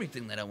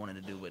everything that I wanted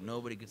to do, but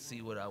nobody could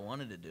see what I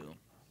wanted to do.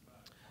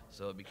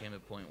 So it became a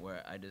point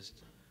where I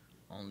just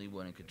only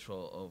wanted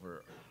control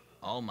over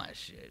all my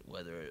shit,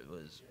 whether it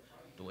was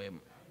the way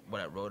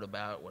what I wrote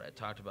about, what I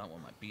talked about,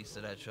 what my beats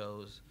that I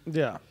chose,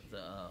 Yeah.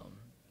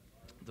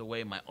 the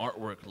way my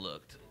artwork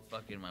looked,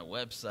 fucking my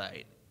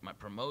website, my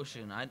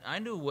promotion. I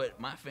knew what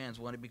my fans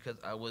wanted because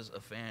I was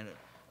a fan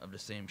of the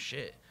same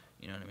shit.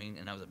 You know what I mean?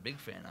 And I was a big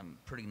fan. I'm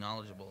pretty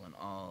knowledgeable in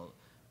all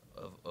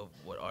of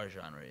what our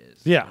genre is.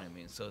 Yeah. You know what I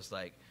mean? So it's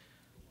like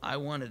I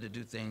wanted to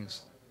do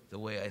things the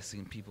way I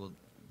seen people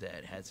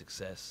that had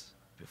success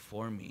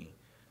before me.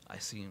 I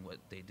seen what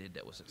they did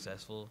that was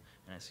successful,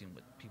 and I seen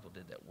what people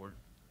did that weren't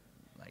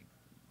like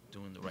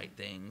doing the right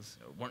things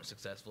or weren't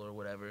successful or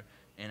whatever.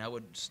 And I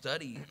would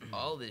study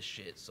all this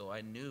shit, so I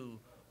knew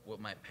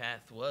what my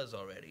path was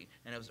already.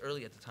 And it was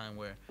early at the time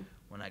where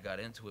when I got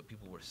into it,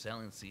 people were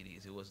selling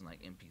CDs. It wasn't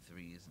like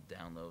MP3s and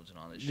downloads and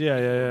all this shit. Yeah,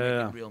 People were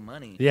yeah. making real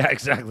money. Yeah.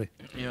 Exactly.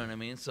 You know what I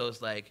mean? So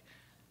it's like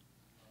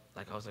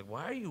I was like,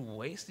 why are you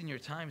wasting your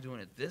time doing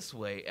it this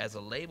way as a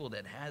label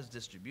that has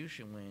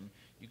distribution when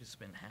you could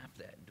spend half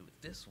that and do it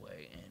this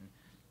way? And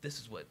this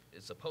is what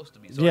it's supposed to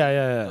be. So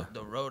Yeah.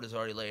 The road is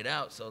already laid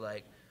out. So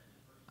like,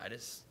 I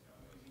just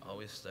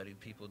always studied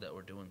people that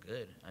were doing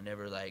good. I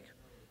never like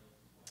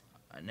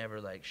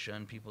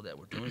shunned people that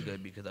were doing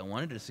good because I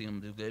wanted to see them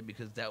do good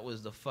because that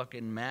was the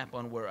fucking map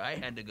on where I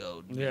had to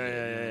go.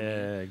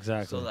 Yeah,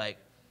 exactly. So like,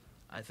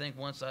 I think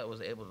once I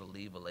was able to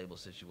leave a label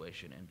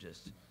situation and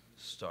just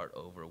start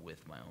over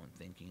with my own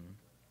thinking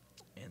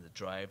and the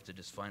drive to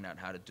just find out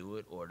how to do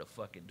it or to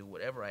fucking do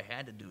whatever I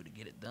had to do to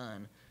get it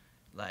done,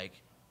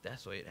 like,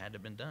 that's the way it had to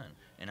been done.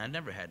 And I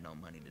never had no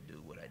money to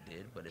do what I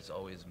did, but it's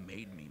always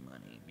made me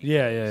money.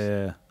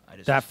 Yeah.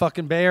 That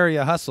fucking Bay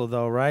Area hustle,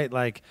 though, right?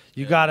 Like,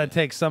 you got to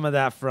take some of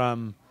that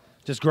from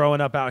just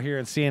growing up out here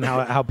and seeing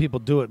how people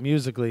do it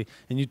musically,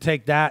 and you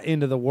take that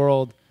into the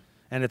world,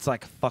 and it's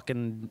like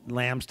fucking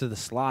lambs to the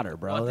slaughter,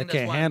 bro. Well, they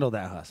can't handle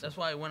that hustle. That's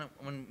why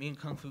when me and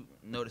Kung Fu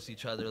noticed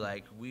each other,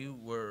 like, we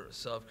were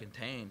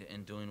self-contained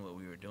in doing what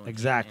we were doing.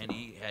 Exactly. And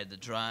he had the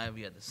drive,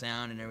 he had the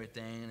sound and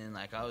everything, and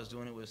like I was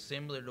doing it was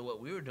similar to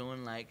what we were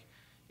doing. Like,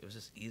 it was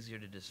just easier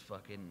to just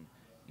fucking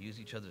use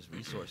each other's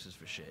resources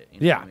for shit. You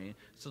know what I mean?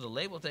 So the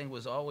label thing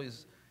was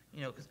always,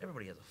 you know, because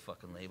everybody has a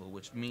fucking label,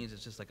 which means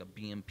it's just like a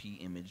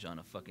BMP image on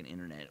a fucking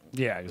internet.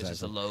 Yeah, exactly. It's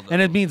just a logo.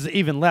 And it means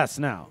even less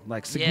now,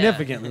 like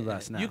significantly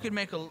less now. You can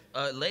make a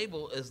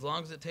label as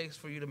long as it takes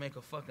for you to make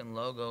a fucking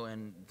logo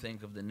and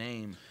think of the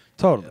name.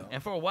 Totally.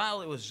 And for a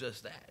while, it was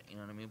just that, you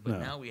know what I mean? But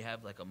now we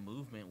have like a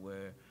movement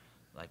where,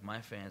 like,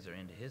 my fans are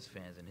into his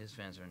fans and his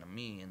fans are into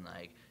me, and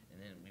like, and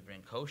then we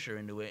bring Koshir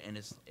into it, and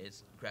it's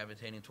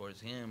gravitating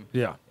towards him.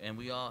 Yeah. And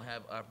we all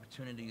have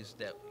opportunities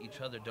that each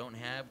other don't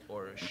have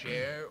or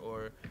share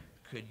or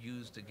could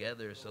use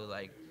together. So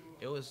like,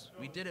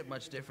 we did it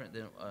much different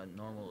than a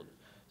normal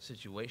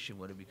situation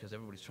would have, because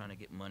everybody's trying to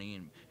get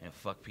money and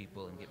fuck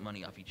people and get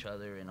money off each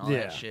other and all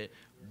that shit.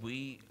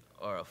 We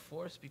are a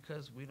force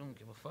because we don't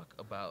give a fuck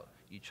about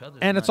each other.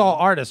 And it's all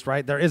artists,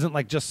 right? There isn't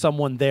like just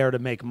someone there to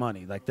make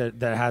money. Like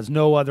that has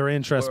no other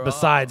interest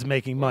besides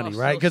making money,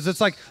 right? Because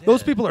it's like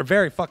those people are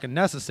very fucking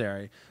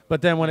necessary.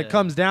 But then when it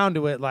comes down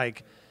to it,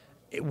 like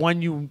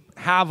when you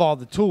have all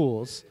the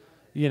tools,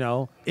 you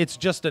know, it's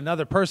just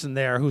another person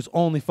there whose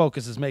only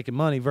focus is making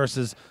money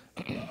versus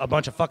a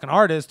bunch of fucking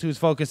artists whose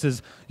focus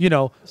is, you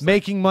know,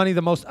 making money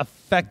the most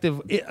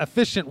effective,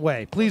 efficient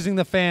way, pleasing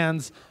the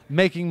fans,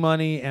 making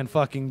money, and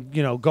fucking,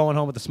 you know, going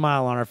home with a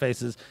smile on our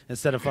faces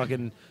instead of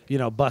fucking, you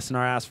know, busting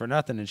our ass for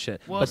nothing and shit.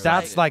 Well, but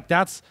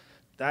that's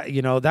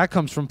you know, that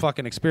comes from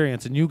fucking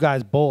experience, and you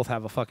guys both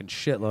have a fucking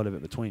shitload of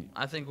it between you.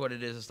 I think what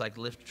it is like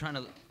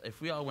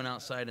if we all went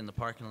outside in the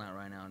parking lot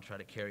right now and try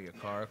to carry a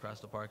car across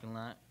the parking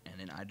lot, and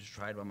then I just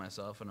tried by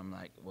myself, and I'm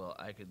like, well,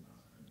 I could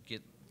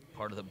get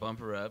part of the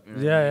bumper up, you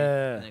know what I mean?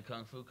 And then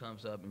Kung Fu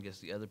comes up and gets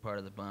the other part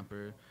of the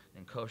bumper,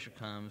 and Koshir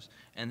comes,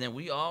 and then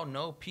we all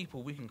know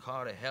people we can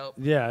call to help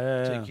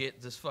to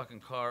get this fucking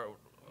car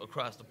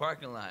across the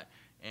parking lot.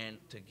 And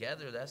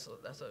together, that's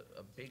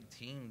a big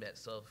team that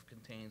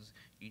self-contains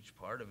each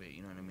part of it.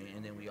 You know what I mean?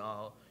 And then we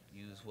all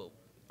use what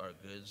are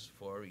goods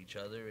for each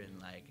other, and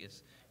like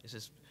it's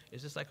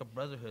just like a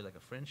brotherhood, like a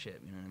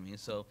friendship. You know what I mean?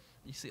 So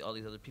you see all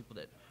these other people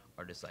that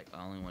are just like,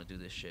 I only want to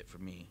do this shit for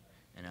me,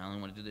 and I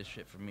only want to do this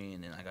shit for me,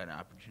 and then I got an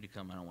opportunity to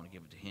come, I don't want to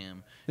give it to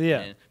him.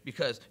 Yeah. And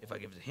because if I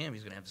give it to him,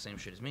 he's gonna have the same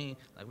shit as me.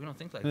 Like, we don't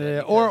think like that.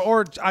 Yeah.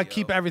 Or I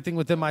keep everything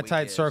within my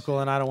tight circle,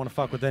 and I don't want to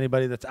fuck with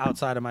anybody that's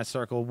outside of my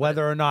circle,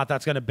 whether or not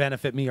that's gonna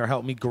benefit me or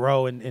help me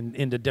grow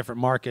into different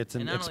markets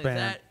and not expand. Only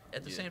that,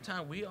 at the same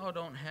time, we all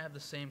don't have the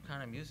same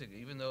kind of music,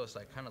 even though it's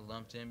like kind of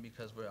lumped in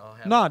because we all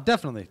have. No,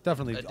 definitely.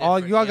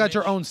 You all got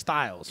your own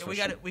styles.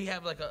 Yeah, we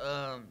have like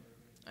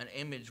an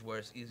image where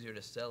it's easier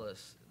to sell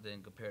us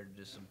than compared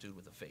to just some dude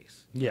with a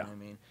face. You know what I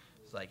mean?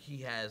 It's like he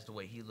has the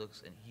way he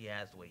looks, and he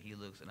has the way he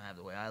looks, and I have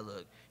the way I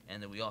look,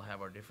 and then we all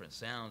have our different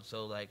sounds.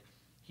 So like,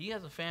 he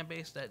has a fan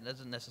base that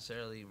doesn't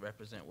necessarily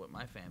represent what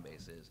my fan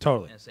base is.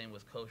 Totally. And same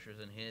with Koshir's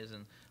and his,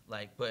 and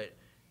like, but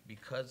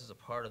because it's a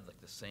part of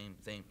like the same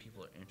thing,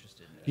 people are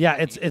interested in it. Yeah,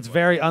 it's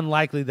very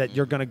unlikely that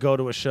you're gonna go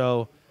to a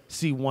show,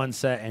 see one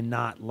set, and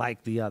not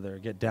like the other,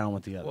 get down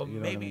with the other. Well,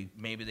 you know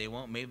maybe they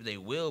won't, maybe they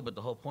will, but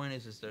the whole point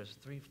is there's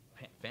three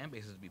fan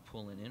bases to be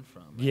pulling in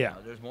from. Yeah.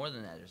 There's more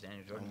than that. There's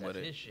Daniel Jordan, that's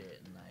his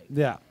shit, and like.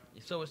 Yeah.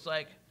 So it's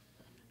like,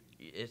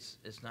 it's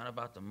not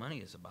about the money,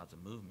 it's about the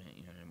movement.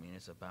 You know what I mean?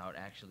 It's about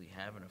actually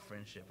having a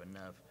friendship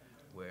enough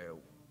where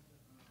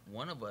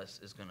one of us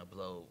is gonna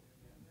blow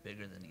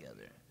bigger than the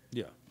other.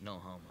 Yeah. No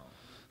homo.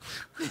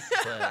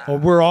 Or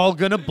we're all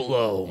gonna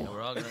blow. Yeah,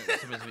 we're all gonna.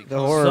 The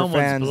horror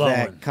fans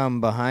that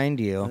come behind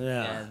you.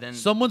 Yeah.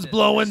 Someone's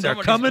blowing. They're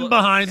coming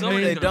behind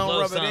me. They don't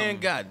rub it in.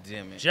 God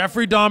damn it.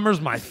 Jeffrey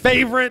Dahmer's my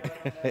favorite.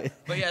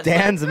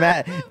 Dan's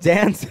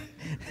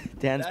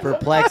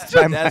perplexed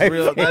by my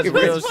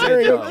favorite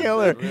serial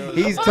killer.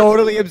 He's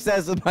totally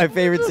obsessed with my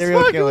favorite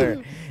serial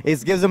killer.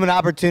 It gives him an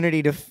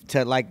opportunity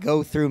to like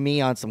go through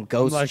me on some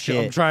ghost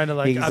shit. I'm trying to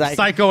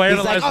psychoanalyze.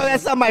 He's like, oh,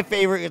 that's not my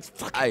favorite. It's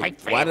fucking my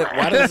favorite.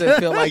 Why does it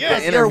feel like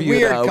the interview, you're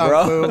weird, though, Kung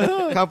bro?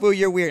 Fu. Kung Fu,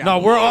 you're weird. No,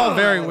 we're all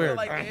very weird.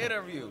 Like the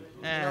interview.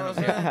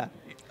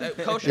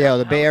 Koshir, Yeah,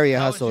 the Bay Area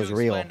how hustle would is you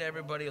real. explain to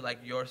everybody like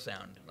your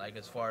sound, like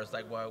as far as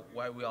like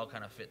why we all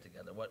kind of fit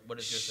together. What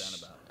is your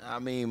sound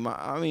about?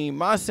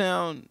 My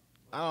sound.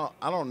 I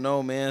don't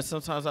know, man.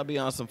 Sometimes I be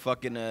on some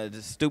fucking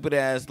stupid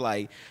ass,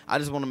 like, I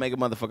just want to make a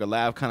motherfucker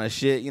laugh kind of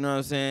shit, you know what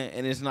I'm saying?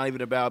 And it's not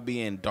even about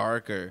being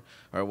dark or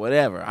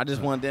whatever. I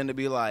just want them to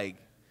be like,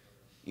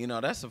 you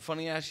know, that's some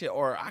funny ass shit,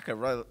 or I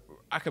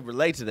could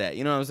relate to that,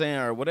 you know what I'm saying,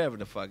 or whatever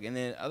the fuck. And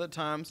then other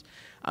times,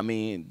 I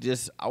mean,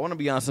 just I want to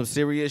be on some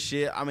serious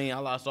shit. I mean, I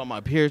lost all my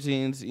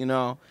piercings, you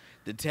know,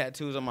 the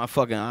tattoos on my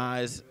fucking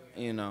eyes,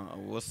 you know.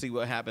 We'll see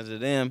what happens to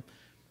them.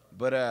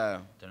 But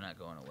They're not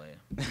going away.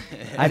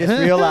 I just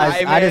realized.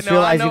 Hey, I man, just no,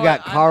 realized I you know got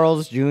it.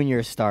 Carl's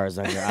Jr. stars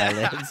on your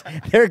eyelids.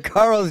 They're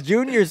Carl's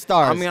Jr.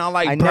 stars. I mean, I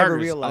like I burgers. never I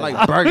realized.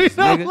 like burgers,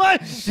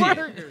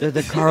 nigga. They're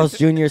the Carl's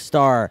Jr.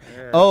 star.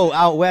 Oh,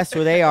 out west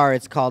where they are,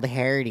 it's called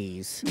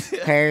Hardee's.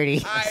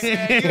 Hardee's.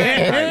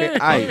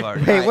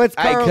 Wait, what's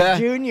Carl's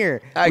Jr.?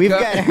 We've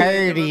got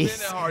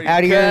Hardee's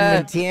out here in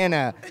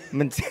Montana.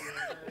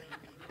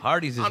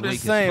 Hardy's is I'm weak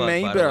just saying, as fuck,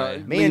 man, you by the better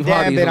way. Me and leave Dan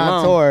Hardee's been on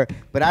alone. tour,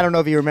 but I don't know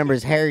if he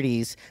remembers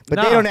Hardee's. But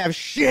No. they don't have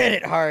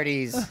shit at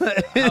Hardee's.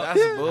 That's How would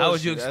you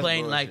bullshit. That's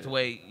explain like bullshit. the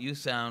way you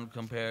sound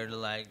compared to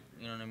like,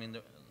 you know what I mean?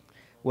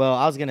 Well,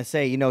 I was going to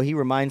say, you know, he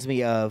reminds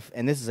me of,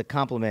 and this is a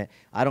compliment,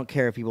 I don't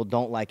care if people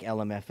don't like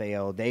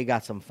LMFAO. They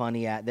got some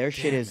funny their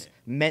shit is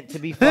meant to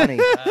be funny.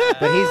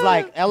 But he's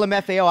like,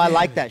 LMFAO, I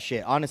like that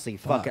shit. Honestly,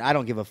 fuck it. I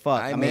don't give a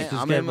fuck. I mean,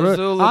 I'm get in rude.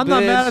 Missoula, I'm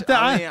not bitch. mad at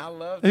that. I mean, I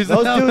love He's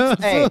Those not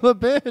dudes- hey. a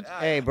bitch.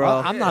 hey, bro.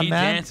 I'm not he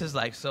mad. dances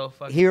like so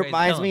fucking He crazy.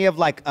 reminds Tell me him. of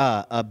like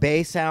a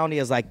Bay sound. He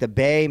has like the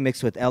Bay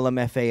mixed with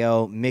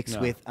LMFAO mixed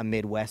with a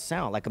Midwest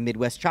sound, like a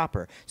Midwest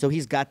chopper. So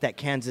he's got that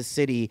Kansas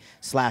City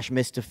 /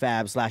 Mr.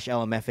 Fab /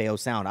 LMFAO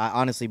sound. I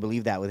honestly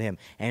believe that with him.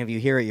 And if you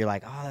hear it, you're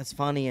like, oh, that's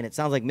funny. And it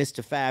sounds like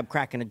Mr. Fab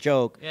cracking a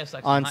joke Yeah, it's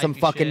like on some some hypey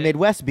fucking shit.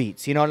 Midwest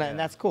beats, you know, and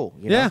that's cool.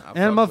 You Yeah, know?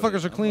 and fuck with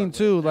motherfuckers it. are clean fuck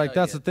too. with it. Like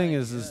that's Yeah, the thing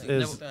thank is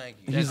you. Thank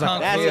you. he's Yeah,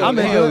 like, That's Kung who Fu. I'm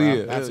you into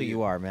are. it. That's who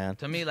you are, man.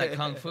 To me, like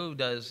Kung Fu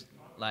does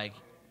like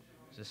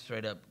just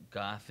straight up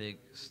gothic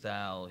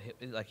style.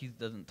 Like he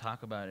doesn't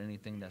talk about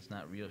anything that's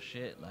not real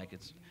shit. Like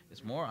it's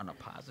more on a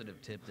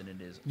positive tip than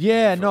it is.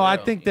 Yeah, for no, I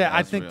real, think you that know?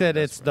 I think that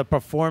it's the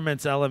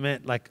performance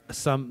element, like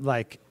some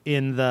like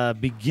in the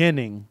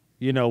beginning,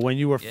 you know, when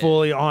you were Yeah.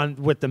 fully on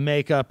with the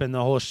makeup and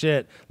the whole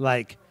shit,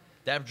 like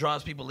that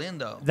draws people in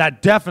though.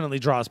 that definitely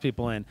draws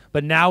people in.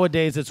 But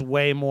nowadays, it's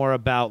way more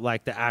about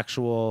like the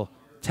actual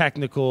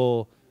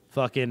technical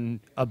fucking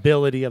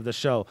ability of the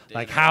show,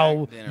 like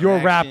how the you're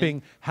interaction.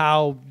 rapping,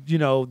 how you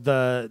know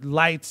the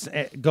lights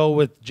go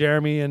with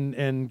Jeremy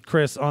and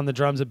Chris on the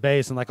drums and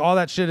bass, and like all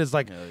that shit is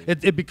like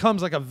it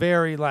becomes like a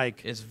very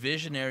like It's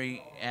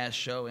visionary ass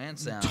show and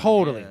sound.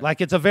 totally Yeah.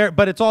 like it's a very,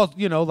 but it's all,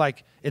 you know,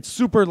 like it's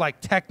super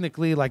like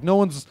technically like no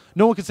one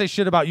can say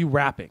shit about you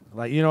rapping,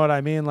 like, you know what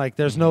I mean, like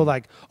there's no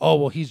like, oh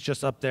well, he's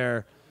just up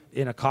there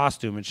in a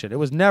costume and shit. It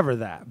was never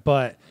that,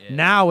 but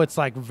now it's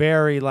like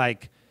very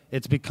like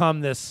it's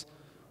become this.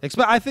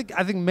 I think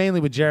mainly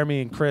with Jeremy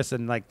and Chris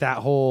and like that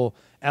whole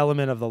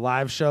element of the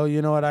live show,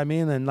 you know what I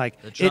mean, and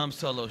like The drum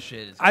solo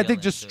shit is I think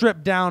killing, just too.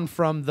 stripped down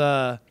from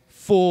the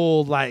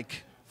full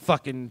like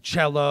fucking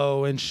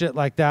cello and shit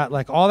like that.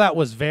 Like all that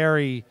was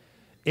very,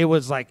 it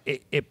was like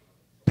it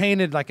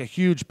painted like a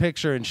huge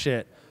picture and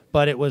shit,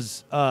 but it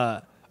was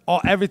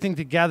everything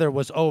together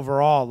was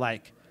overall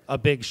like a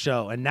big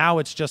show. And now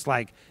it's just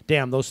like,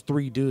 damn, those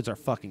three dudes are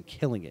fucking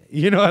killing it.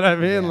 You know what I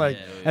mean?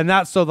 And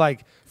that's so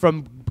like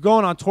from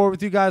going on tour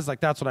with you guys, like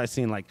that's what I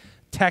seen, like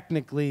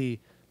technically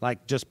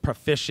like just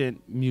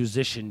proficient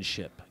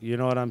musicianship. You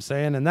know what I'm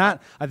saying? And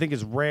that I think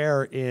is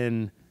rare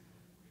in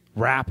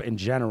rap in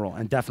general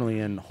and definitely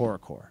in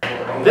horrorcore.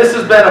 This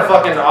has been a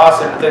fucking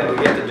awesome thing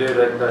to get to do,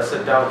 to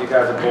sit down with you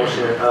guys and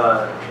bullshit.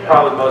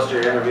 Probably most of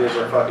your interviews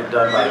are fucking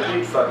done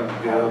by fucking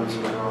goons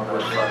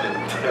with fucking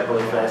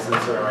pimply faces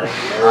or like,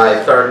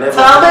 alright, third nipple.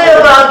 Tell me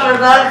about your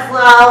next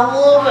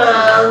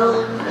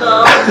album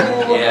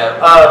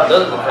Yeah,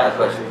 those are the kind of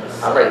questions.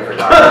 I'm ready for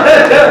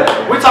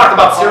that. We talked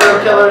about serial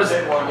killers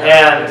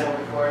and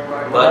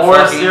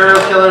more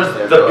serial killers.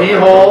 The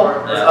B-hole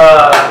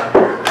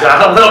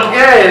got a little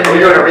gay. Are we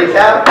doing a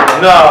recap?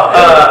 No.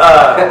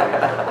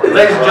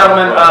 Ladies and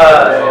gentlemen,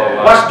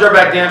 watch the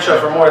Dirtbag Dan Show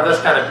for more of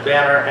this kind of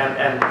banner,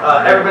 and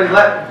everybody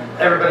let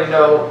everybody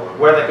know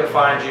where they can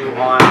find you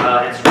on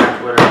Instagram,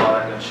 Twitter, all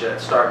that good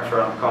shit. Starting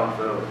from Kung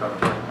Fu.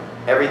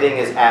 Everything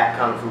is at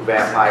Kung Fu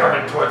Vampire.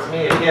 Coming towards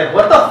me again.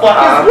 What the fuck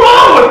is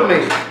wrong with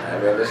me?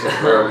 This is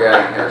real gay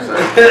here, so.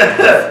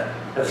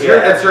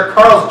 It's your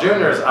Carl's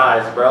Jr.'s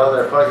eyes, bro.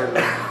 They're fucking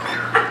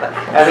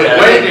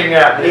winking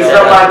at me. He's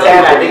from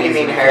Montana. I think you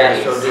mean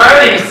Hardee's.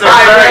 Hardee's.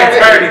 Alright,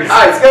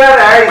 let's go down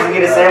to Hardee's and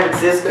get to San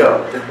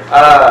Francisco.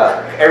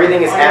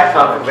 Everything is at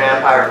Kung Fu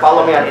Vampire.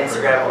 Follow me on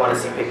Instagram if you want to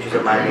see pictures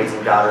of my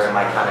amazing daughter and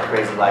my kind of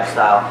crazy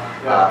lifestyle.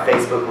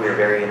 Facebook, we are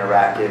very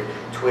interactive.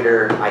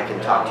 Twitter, I can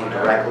talk to you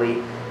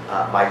directly.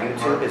 My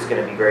YouTube is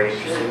going to be very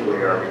interesting. We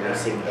are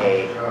releasing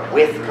a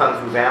with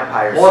Kung Fu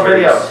Vampire More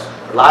series. videos.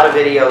 A lot of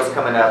videos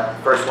coming up.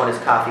 First one is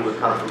Coffee with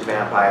Kung Fu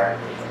Vampire.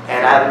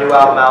 And I have a new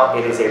album out.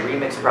 It is a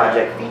remix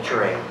project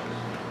featuring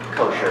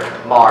Koshir,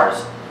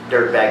 Mars,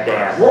 Dirtbag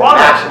Dan,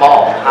 Max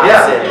Mall,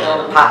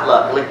 Hudson,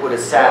 Potluck, Liquid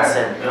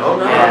Assassin,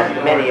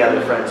 and many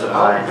other friends of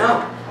mine.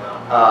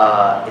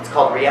 It's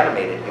called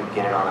Reanimated. You can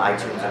get it on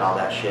iTunes and all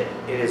that shit.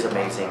 It is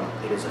amazing.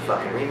 It is a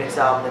fucking remix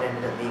album that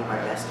ended up being my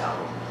best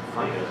album.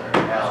 Kung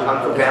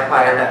Fu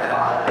Vampire,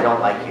 I don't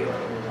like you.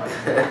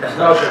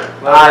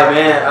 Alright,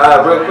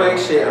 man. Real quick,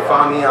 shit.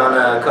 Find me on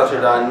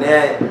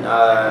Koshir.net. I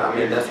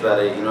mean, that's about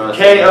it. You know what I'm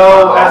saying?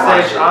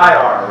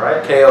 Koshir,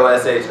 right?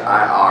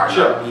 Koshir.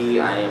 Sure. I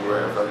ain't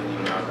real fucking you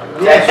know.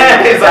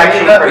 It's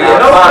actually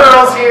pronounced. No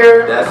girls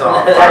here. That's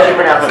all. It's actually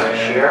pronounced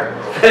Koshir.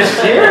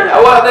 Koshir?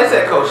 Well, they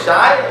said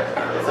Koshir.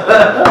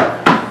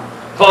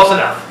 Close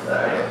enough.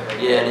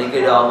 Yeah, and you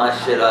get all my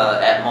shit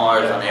at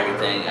Mars on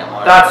everything. At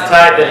Mars. That's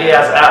tight that he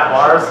has at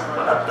Mars.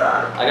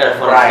 I got a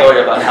funny story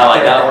about how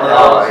I got one of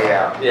those. Oh,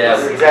 yeah. Yeah.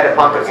 He's had to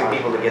pump up some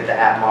people to get the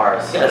at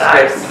Mars. You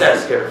gotta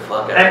scare the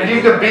fuck out of And me. you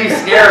can be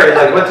scary.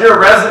 Like with your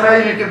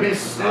resume, you can be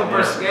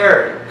super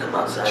scary. Come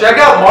outside. Check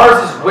out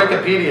Mars's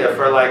Wikipedia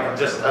for like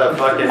just a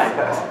fucking.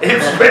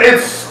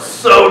 It's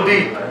so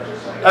deep.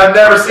 I've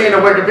never seen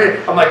a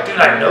Wikipedia. I'm like, dude,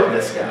 I know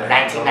this guy.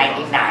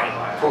 1999.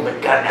 Pull the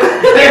gun out.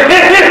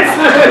 It's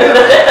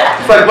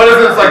like, what is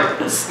it? It's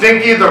like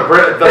Stinky the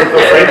rapist.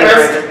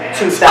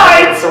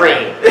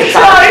 2003. They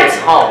shot his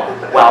home.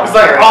 Well, It's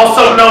like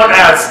also known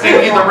as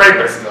Stinky the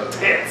rapist.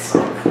 Tits.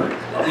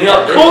 You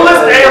know,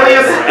 Coolest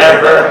alias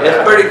ever. It's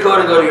pretty cool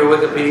to go to your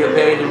Wikipedia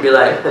page and be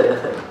like,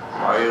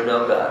 Mario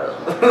Delgado.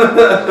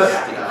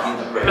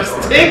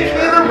 Stinky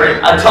the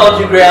rapist. I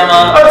told you,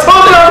 Grandma. I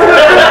told you.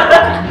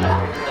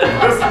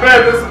 This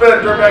has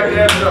been Dirtbag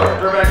Dan Show.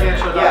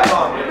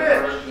 DirtbagDanShow.com.